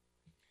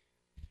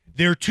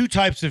 There are two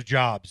types of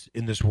jobs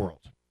in this world.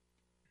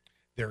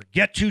 There are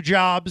get-to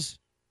jobs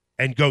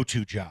and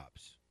go-to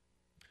jobs.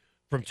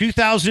 From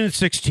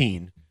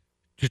 2016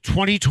 to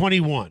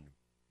 2021,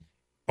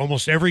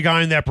 almost every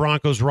guy in that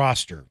Broncos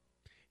roster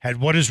had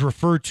what is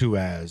referred to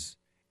as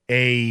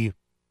a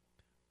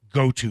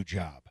go-to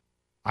job.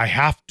 I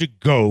have to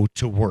go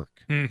to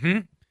work. Mm-hmm.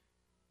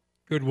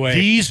 Good way.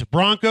 These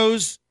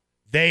Broncos,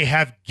 they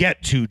have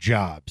get-to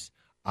jobs.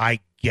 I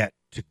get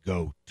to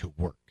go to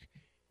work.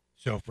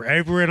 So for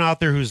everyone out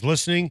there who's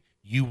listening,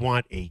 you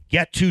want a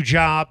get-to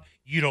job.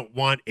 You don't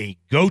want a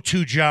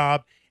go-to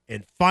job.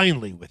 And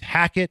finally, with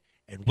Hackett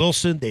and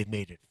Wilson, they've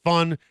made it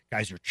fun.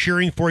 Guys are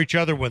cheering for each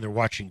other when they're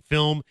watching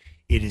film.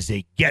 It is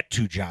a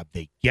get-to job.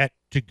 They get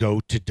to go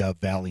to Dove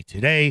Valley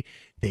today.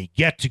 They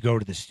get to go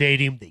to the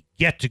stadium. They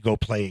get to go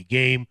play a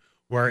game.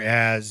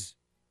 Whereas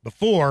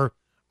before,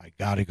 I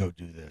got to go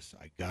do this.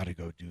 I got to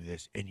go do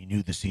this. And you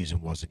knew the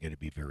season wasn't going to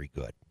be very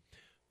good.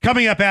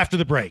 Coming up after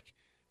the break,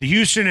 the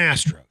Houston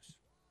Astros,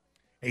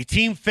 a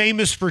team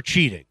famous for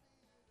cheating.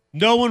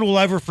 No one will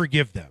ever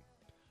forgive them.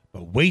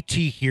 But wait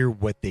till you hear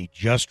what they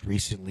just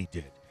recently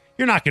did.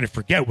 You're not going to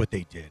forget what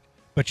they did,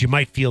 but you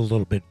might feel a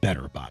little bit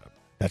better about them.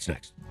 That's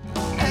next.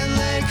 And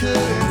they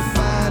couldn't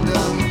find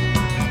them.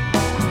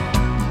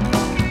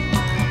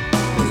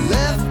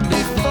 Left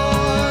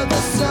before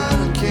the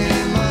sun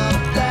came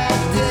up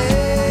that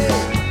day.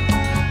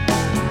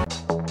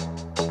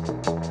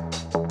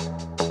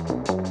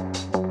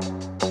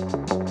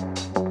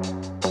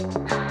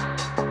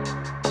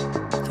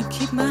 To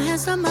keep my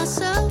hands on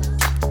myself.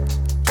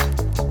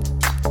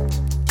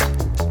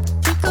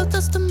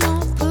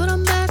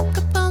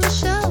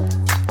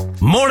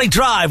 Morning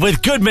Drive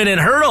with Goodman and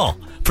Hurdle,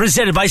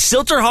 presented by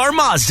Silterhar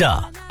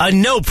Mazda. A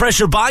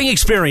no-pressure buying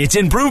experience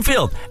in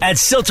Broomfield at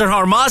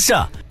Silterhar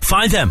Mazda.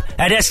 Find them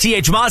at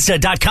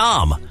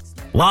sthmazda.com.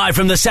 Live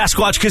from the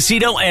Sasquatch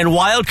Casino and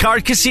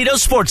Wildcard Casino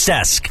Sports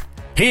Desk.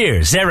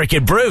 Here's Eric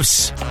and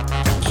Bruce.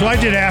 So I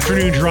did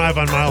afternoon drive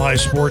on Mile High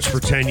Sports for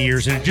 10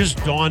 years, and it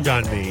just dawned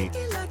on me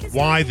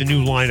why the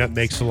new lineup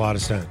makes a lot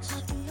of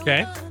sense.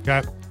 Okay.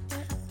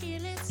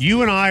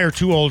 You and I are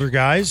two older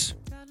guys.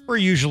 We're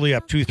usually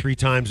up 2-3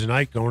 times a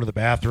night going to the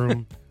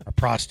bathroom. Our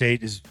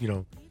prostate is,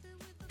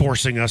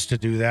 forcing us to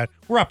do that.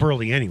 We're up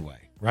early anyway,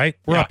 right?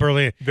 We're up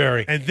early.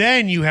 Very. And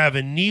then you have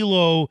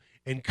Anilo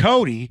and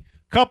Cody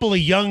couple of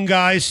young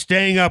guys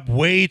staying up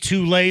way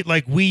too late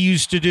like we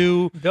used to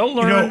do. They'll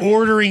learn.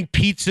 Ordering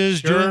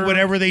pizzas, doing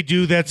whatever they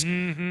do that's,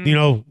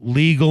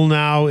 legal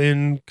now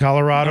in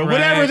Colorado, Right.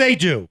 whatever they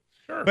do.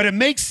 Sure. But it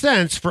makes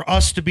sense for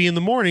us to be in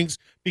the mornings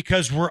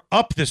because we're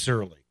up this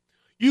early.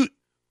 You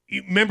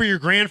remember your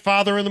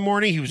grandfather in the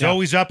morning? He was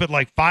always up at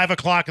like 5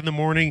 o'clock in the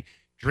morning,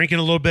 drinking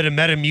a little bit of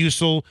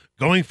Metamucil,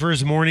 going for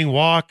his morning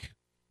walk.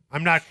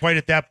 I'm not quite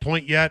at that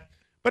point yet,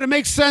 but it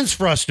makes sense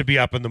for us to be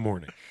up in the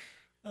morning,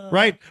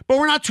 right? But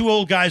we're not two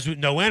old guys with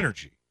no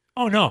energy.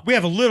 Oh, no. We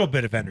have a little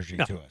bit of energy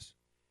to us.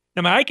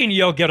 I mean, I can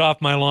yell "get off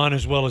my lawn"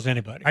 as well as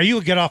anybody. Are you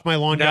a get off my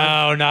lawn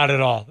guy? No, not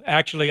at all.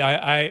 Actually,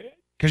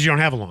 Because you don't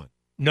have a lawn.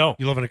 no.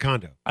 You live in a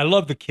condo. I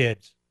love the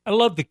kids. I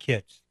love the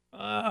kids.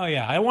 Oh,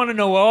 yeah. I want to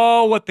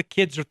know what the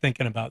kids are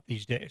thinking about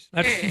these days.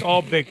 That's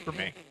all big for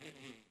me.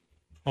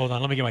 Hold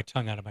on. Let me get my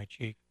tongue out of my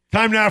cheek.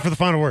 Time now for the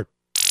final word.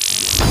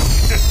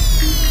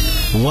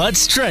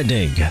 What's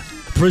trending?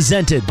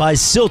 Presented by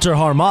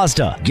Silterhar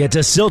Mazda. Get to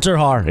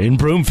Silterhar in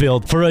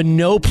Broomfield for a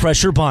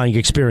no-pressure buying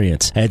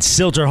experience at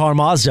Silterhar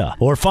Mazda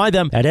or find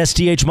them at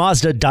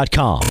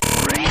sthmazda.com.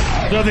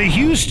 So the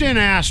Houston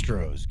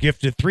Astros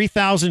gifted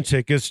 3,000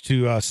 tickets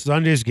to last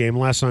Sunday's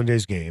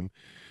game,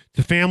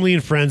 to family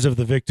and friends of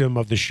the victim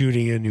of the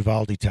shooting in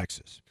Uvalde,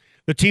 Texas.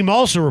 The team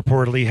also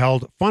reportedly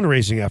held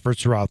fundraising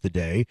efforts throughout the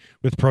day,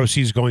 with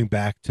proceeds going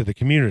back to the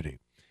community.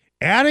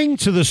 Adding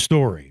to the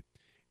story,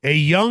 a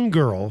young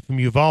girl from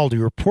Uvalde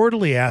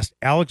reportedly asked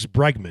Alex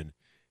Bregman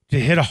to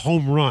hit a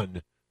home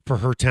run for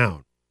her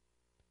town.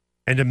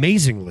 And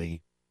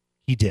amazingly,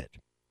 he did.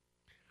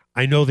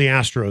 I know the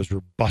Astros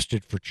were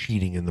busted for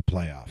cheating in the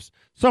playoffs.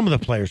 Some of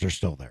the players are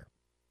still there.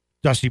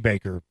 Dusty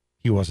Baker,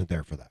 he wasn't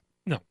there for that.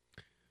 No.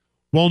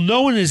 Well,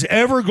 no one is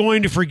ever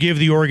going to forgive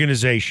the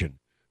organization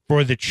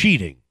for the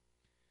cheating.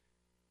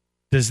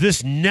 Does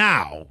this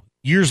now,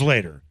 years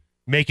later,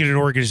 make it an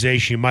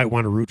organization you might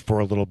want to root for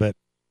a little bit?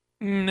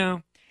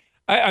 No.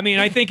 I mean,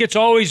 I think it's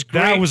always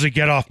great. That was a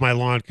get off my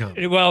lawn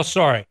comment. Well,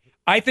 sorry.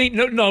 I think,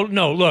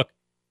 no. Look,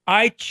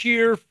 I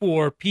cheer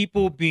for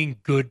people being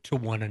good to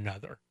one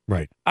another.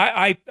 Right.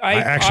 I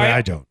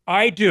don't.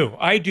 I do.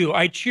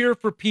 I cheer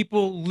for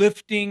people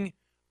lifting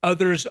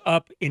others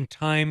up in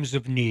times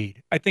of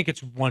need. I think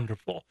it's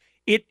wonderful.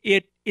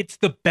 It's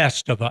the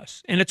best of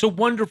us, and it's a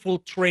wonderful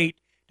trait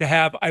to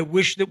have. I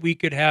wish that we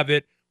could have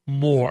it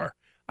more.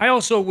 I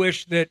also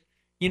wish that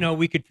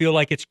we could feel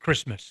like it's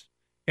Christmas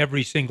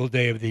every single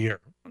day of the year.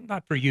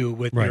 Not for you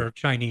with your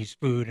Chinese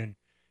food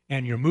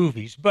and your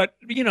movies, but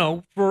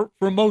for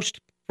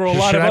a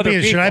lot of other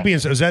people. Should I be?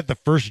 Is that the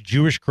first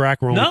Jewish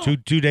crack? We're only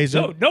two days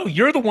in. No,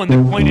 you're the one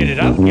that pointed it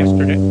out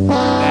yesterday.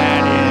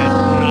 That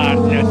is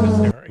not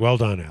necessary. Well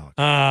done, Alex.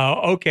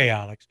 Okay,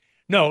 Alex.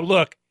 No,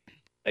 look,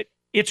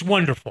 it's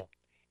wonderful,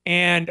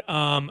 and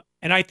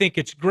I think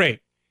it's great.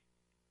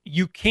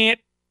 You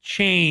can't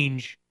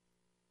change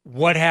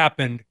what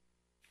happened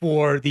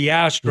for the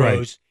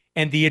Astros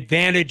and the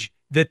advantage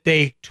that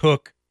they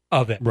took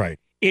of it. Right.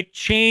 It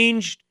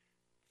changed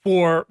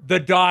for the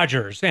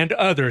Dodgers and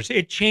others.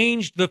 It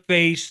changed the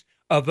face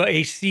of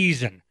a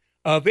season,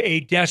 of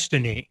a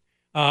destiny,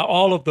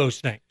 all of those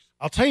things.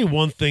 I'll tell you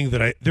one thing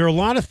there are a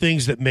lot of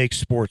things that make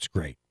sports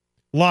great.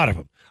 A lot of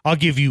them. I'll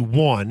give you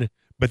one,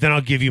 but then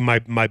I'll give you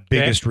my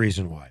biggest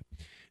reason why.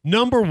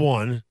 Number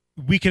one,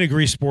 we can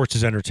agree sports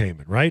is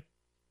entertainment, right?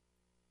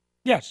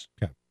 Yes.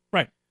 Okay.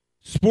 Right.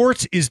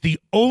 Sports is the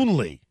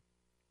only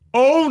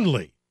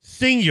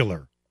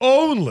singular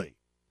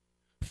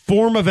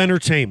form of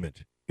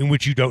entertainment in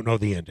which you don't know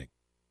the ending.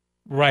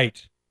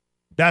 Right.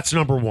 That's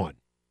number one.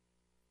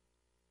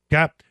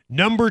 Okay.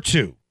 Number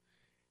two,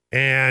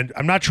 and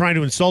I'm not trying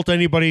to insult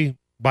anybody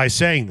by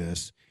saying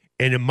this,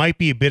 and it might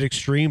be a bit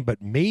extreme,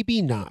 but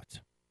maybe not.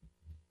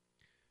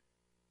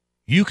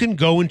 You can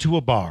go into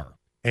a bar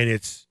and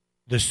it's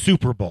the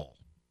Super Bowl.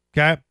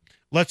 Okay.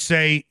 Let's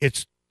say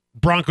it's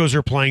Broncos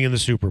are playing in the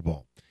Super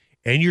Bowl,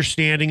 and you're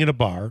standing in a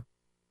bar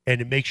and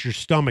it makes your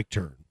stomach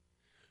turn.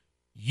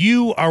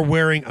 You are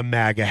wearing a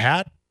MAGA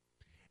hat,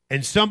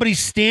 and somebody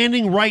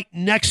standing right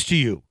next to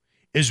you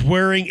is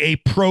wearing a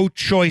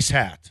pro-choice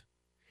hat.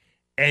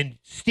 And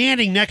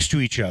standing next to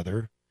each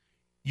other,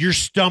 your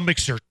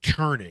stomachs are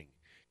turning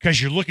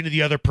because you're looking at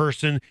the other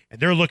person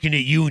and they're looking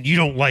at you and you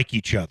don't like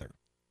each other.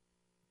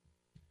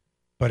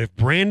 But if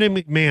Brandon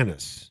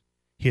McManus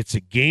hits a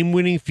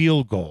game-winning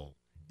field goal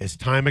as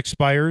time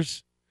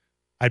expires,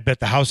 I'd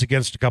bet the house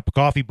against a cup of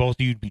coffee, both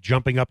of you would be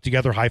jumping up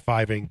together,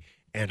 high-fiving,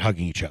 and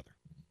hugging each other.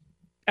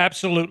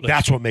 Absolutely.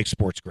 That's what makes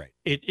sports great.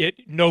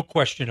 It no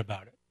question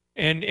about it.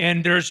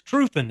 And there's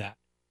truth in that.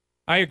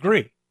 I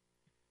agree.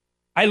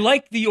 I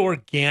like the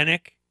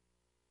organic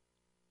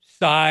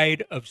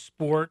side of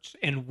sports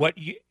and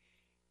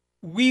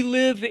we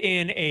live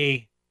in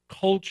a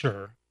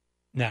culture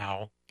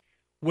now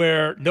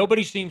where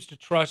nobody seems to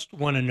trust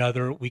one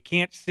another. We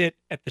can't sit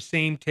at the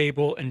same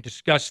table and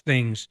discuss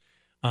things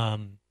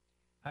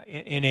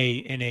in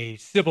a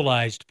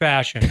civilized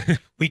fashion.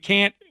 we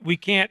can't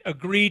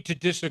agree to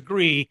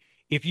disagree.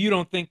 If you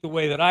don't think the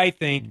way that I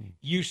think,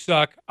 you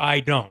suck,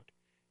 I don't.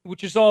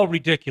 which is all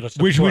ridiculous.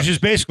 of Which course. is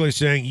basically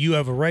saying you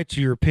have a right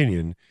to your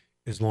opinion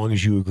as long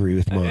as you agree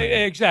with mine.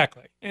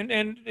 Exactly.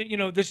 And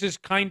this is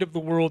kind of the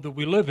world that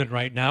we live in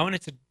right now, and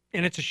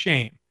it's a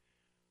shame.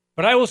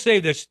 But I will say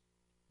this,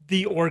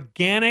 the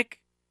organic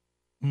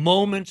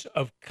moments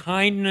of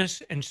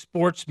kindness and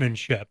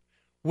sportsmanship,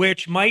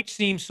 which might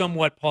seem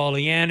somewhat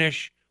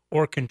Pollyannish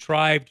or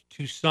contrived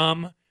to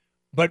some,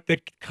 but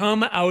that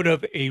come out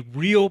of a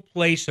real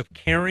place of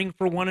caring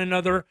for one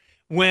another.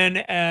 When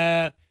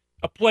a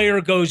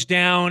player goes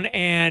down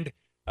and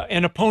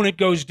an opponent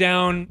goes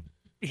down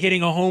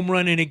hitting a home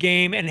run in a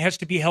game and has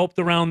to be helped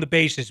around the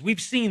bases. We've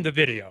seen the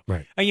video.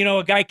 Right. And,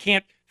 a guy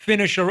can't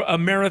finish a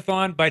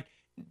marathon, but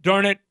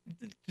darn it,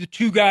 the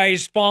two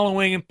guys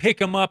following him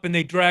pick him up and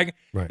they drag.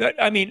 Right.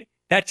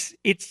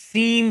 It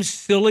seems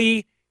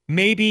silly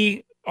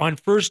maybe on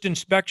first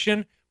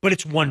inspection, but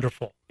it's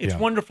wonderful. It's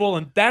wonderful,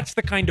 and that's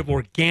the kind of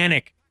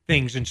organic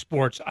things in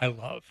sports I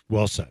love.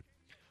 Well said.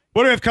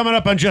 What do we have coming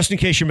up on Just In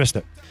Case You Missed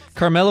It?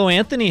 Carmelo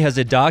Anthony has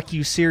a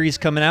docu-series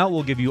coming out.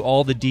 We'll give you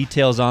all the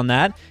details on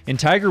that. And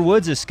Tiger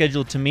Woods is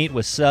scheduled to meet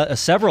with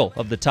several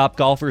of the top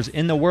golfers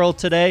in the world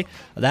today.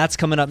 That's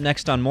coming up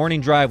next on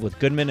Morning Drive with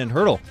Goodman and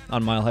Hurdle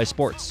on Mile High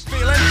Sports.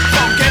 Feeling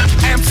funky,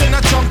 amps in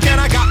a trunk,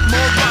 and I got more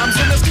rhymes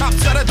than this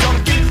cops at a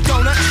Dunkin'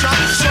 Donut shop.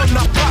 Sure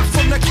enough, pop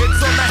from the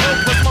kids on the hill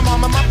with my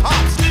mom and my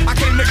pops. I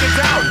came to get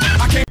down.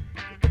 I came.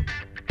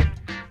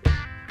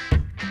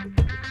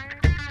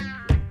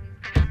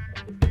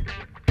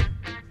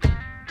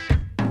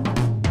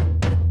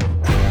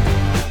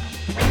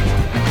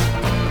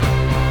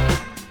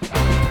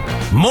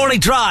 Morning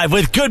Drive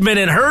with Goodman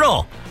and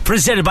Hurdle,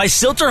 presented by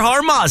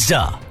Silterhar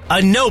Mazda.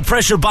 A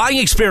no-pressure buying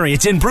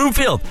experience in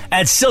Broomfield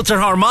at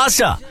Silterhar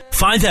Mazda.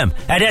 Find them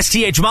at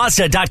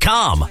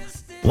sthmazda.com.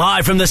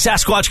 Live from the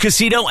Sasquatch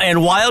Casino and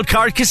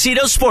Wildcard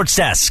Casino Sports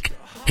Desk.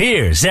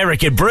 Here's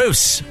Eric and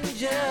Bruce.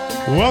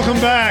 Welcome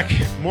back.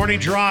 Morning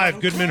Drive,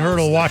 Goodman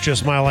Hurdle. Watch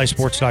us,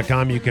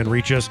 milehighsports.com. You can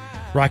reach us.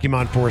 Rocky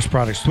Mountain Forest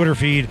Products Twitter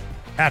feed,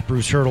 at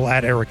Bruce Hurdle,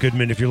 at Eric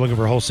Goodman. If you're looking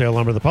for wholesale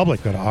lumber to the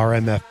public, go to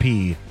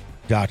rmfp.com.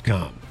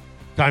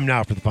 Time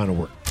now for the final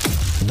word.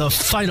 The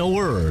final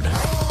word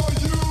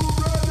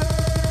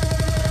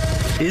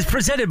is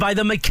presented by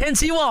the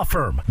McKenzie Law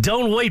Firm.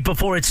 Don't wait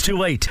before it's too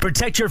late.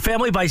 Protect your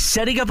family by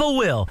setting up a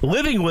will,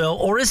 living will,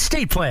 or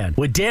estate plan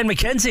with Dan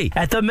McKenzie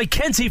at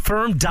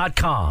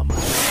themckenziefirm.com.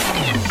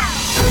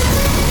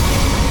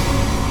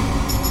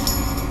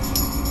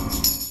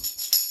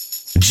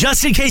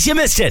 Just in case you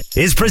missed it,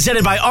 is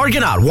presented by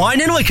Argonaut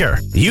Wine and Liquor.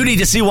 You need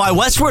to see why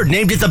Westward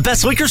named it the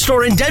best liquor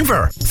store in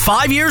Denver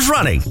 5 years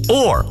running,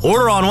 or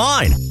order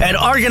online at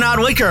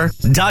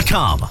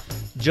argonautliquor.com.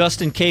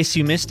 Just in case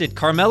you missed it,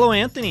 Carmelo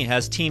Anthony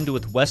has teamed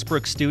with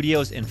Westbrook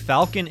Studios and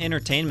Falcon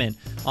Entertainment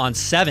on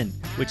Seven,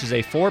 which is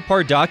a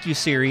 4-part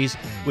docuseries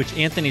which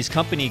Anthony's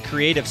company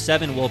Creative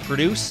 7 will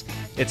produce.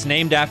 It's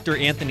named after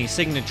Anthony's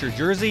signature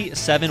jersey.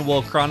 Seven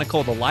will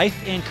chronicle the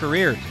life and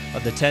career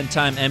of the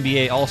 10-time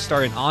NBA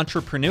All-Star and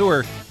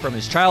entrepreneur from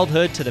his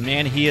childhood to the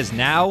man he is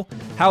now.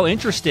 How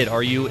interested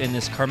are you in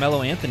this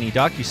Carmelo Anthony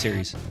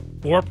docuseries?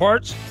 4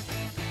 parts?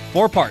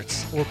 4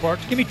 parts. 4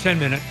 parts. Give me 10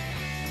 minutes.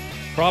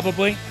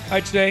 Probably,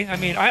 I'd say.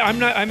 I'm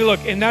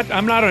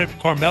not a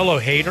Carmelo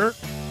hater.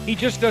 He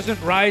just doesn't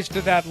rise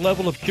to that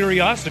level of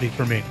curiosity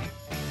for me.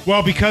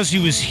 Well, because he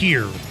was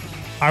here,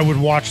 I would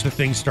watch the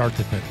thing start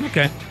to finish.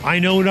 Okay. I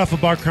know enough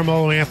about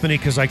Carmelo Anthony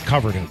because I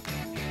covered him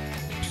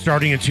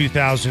starting in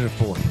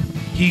 2004.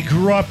 He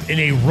grew up in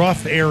a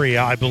rough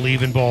area, I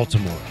believe, in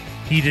Baltimore.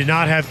 He did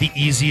not have the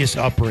easiest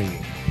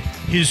upbringing.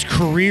 His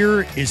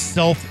career is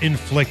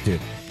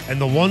self-inflicted.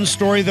 And the one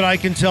story that I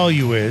can tell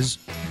you is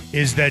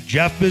that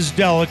Jeff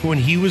Bizdelik, when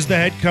he was the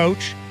head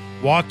coach,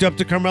 walked up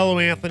to Carmelo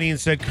Anthony and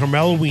said,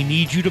 "Carmelo, we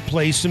need you to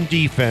play some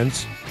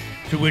defense,"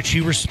 to which he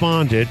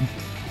responded,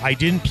 "I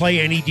didn't play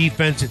any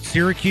defense at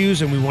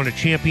Syracuse, and we won a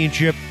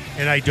championship,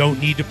 and I don't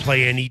need to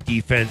play any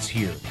defense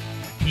here."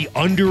 He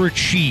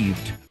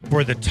underachieved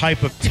for the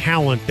type of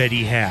talent that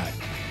he had.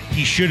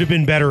 He should have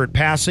been better at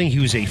passing. He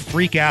was a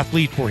freak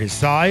athlete for his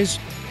size.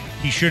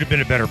 He should have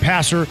been a better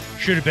passer,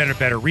 should have been a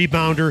better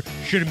rebounder,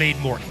 should have made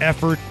more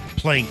effort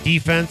playing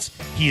defense.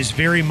 He is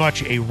very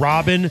much a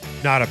Robin,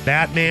 not a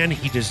Batman.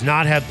 He does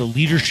not have the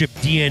leadership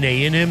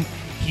DNA in him.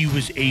 He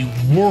was a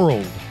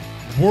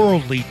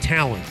worldly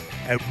talent.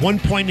 At one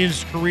point in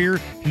his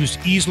career, he was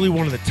easily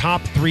one of the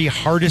top 3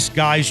 hardest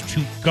guys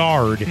to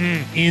guard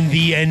in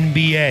the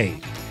NBA.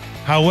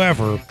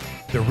 However,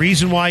 the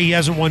reason why he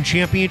hasn't won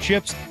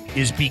championships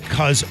is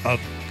because of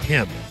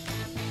him.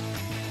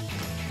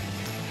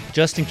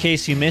 Just in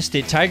case you missed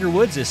it, Tiger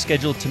Woods is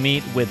scheduled to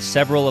meet with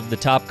several of the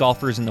top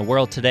golfers in the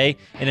world today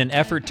in an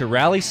effort to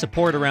rally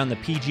support around the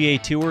PGA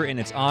Tour in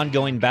its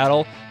ongoing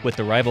battle with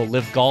the rival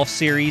Live Golf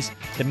Series.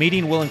 The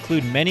meeting will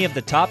include many of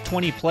the top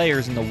 20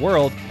 players in the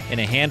world and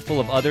a handful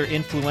of other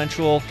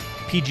influential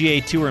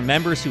PGA Tour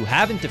members who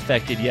haven't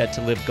defected yet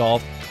to Live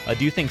Golf.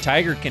 Do you think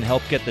Tiger can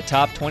help get the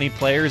top 20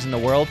 players in the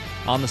world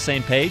on the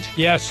same page?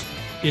 Yes.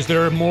 Is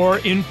there a more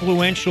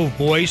influential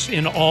voice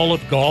in all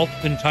of golf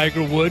than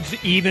Tiger Woods,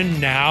 even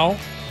now?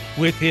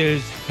 with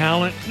his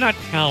talent, not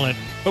talent,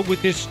 but with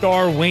his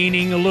star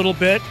waning a little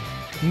bit,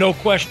 no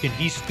question,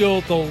 he's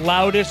still the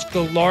loudest,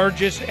 the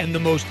largest, and the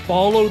most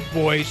followed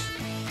voice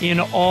in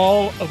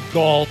all of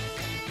golf.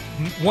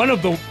 One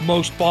of the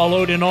most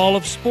followed in all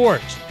of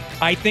sports.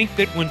 I think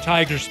that when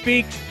Tiger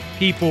speaks,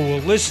 people will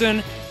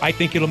listen. I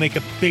think it'll make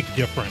a big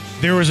difference.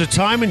 There was a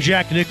time in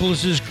Jack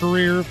Nicklaus's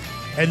career,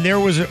 and there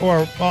was,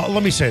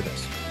 let me say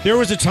this. There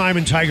was a time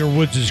in Tiger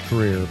Woods'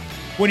 career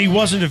when he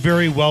wasn't a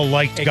very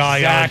well-liked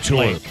guy on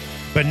tour.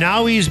 But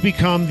now he's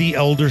become the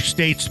elder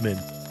statesman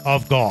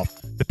of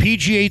golf. The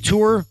PGA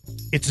Tour,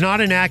 it's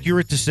not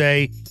inaccurate to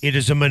say it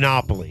is a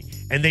monopoly,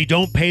 and they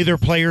don't pay their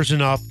players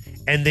enough,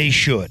 and they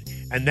should.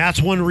 And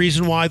that's one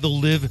reason why the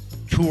LIV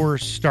Tour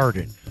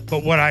started.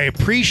 But what I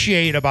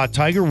appreciate about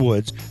Tiger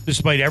Woods,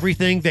 despite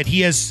everything that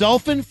he has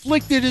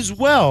self-inflicted as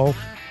well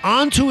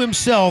onto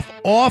himself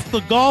off the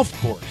golf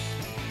course,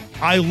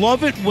 I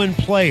love it when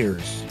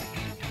players,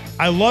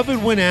 I love it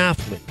when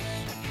athletes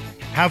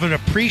have an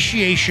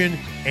appreciation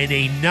and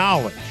a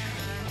knowledge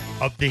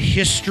of the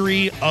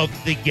history of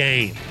the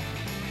game.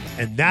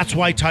 And that's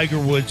why Tiger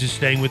Woods is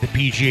staying with the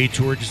PGA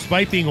Tour,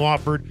 despite being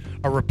offered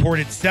a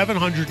reported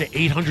 $700 to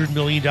 $800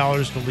 million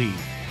to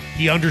leave.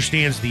 He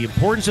understands the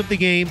importance of the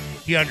game.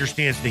 He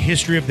understands the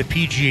history of the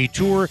PGA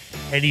Tour,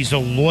 and he's a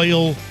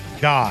loyal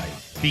guy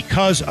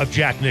because of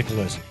Jack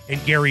Nicklaus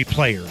and Gary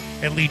Player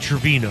and Lee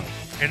Trevino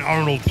and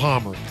Arnold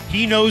Palmer.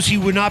 He knows he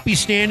would not be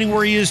standing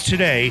where he is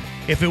today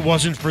if it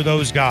wasn't for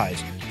those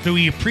guys. So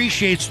he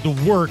appreciates the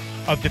work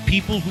of the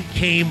people who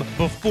came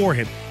before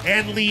him.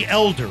 And Lee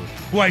Elder,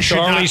 who I should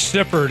Charlie not...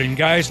 Sippert and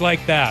guys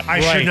like that. I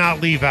should not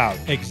leave out.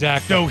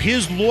 Exactly. So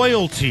his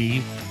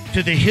loyalty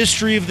to the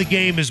history of the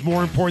game is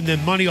more important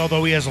than money,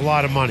 although he has a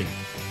lot of money.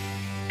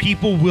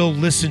 People will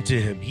listen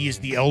to him. He is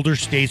the elder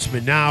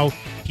statesman now.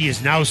 He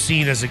is now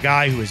seen as a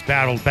guy who has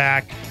battled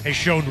back, has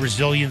shown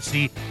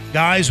resiliency.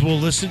 Guys will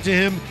listen to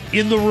him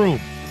in the room.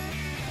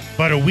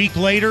 But a week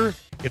later,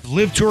 if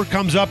LIV Tour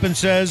comes up and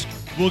says,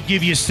 we'll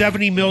give you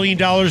 $70 million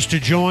to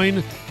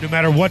join, no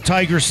matter what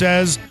Tiger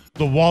says,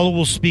 the wallet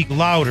will speak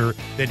louder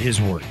than his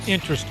words.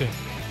 Interesting.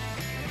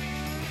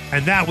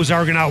 And that was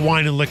Argonaut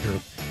Wine and Liquor,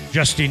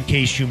 just in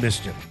case you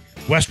missed it.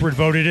 Westward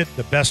voted it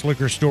the best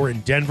liquor store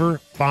in Denver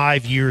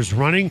 5 years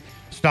running.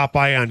 Stop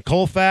by on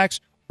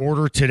Colfax.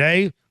 Order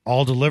today.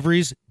 All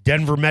deliveries,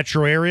 Denver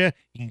metro area.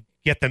 You can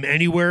get them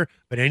anywhere,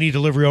 but any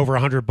delivery over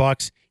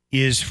 $100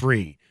 is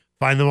free.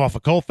 Find them off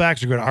of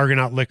Colfax or go to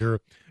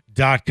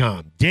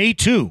ArgonautLiquor.com. Day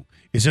 2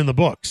 is in the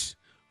books.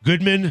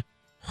 Goodman,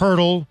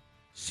 Hurdle,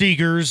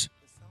 Seegers,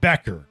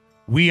 Becker.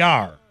 We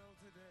are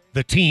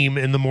the team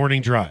in the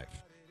morning drive.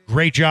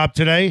 Great job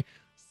today.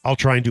 I'll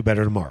try and do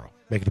better tomorrow.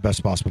 Make it the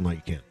best possible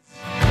night you can.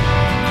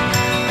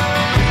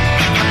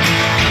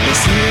 We're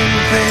seeing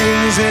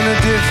things in a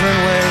different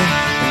way,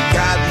 and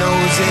God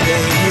knows it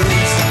ain't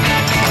his.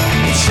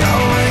 It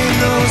sure ain't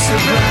no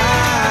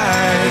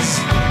surprise.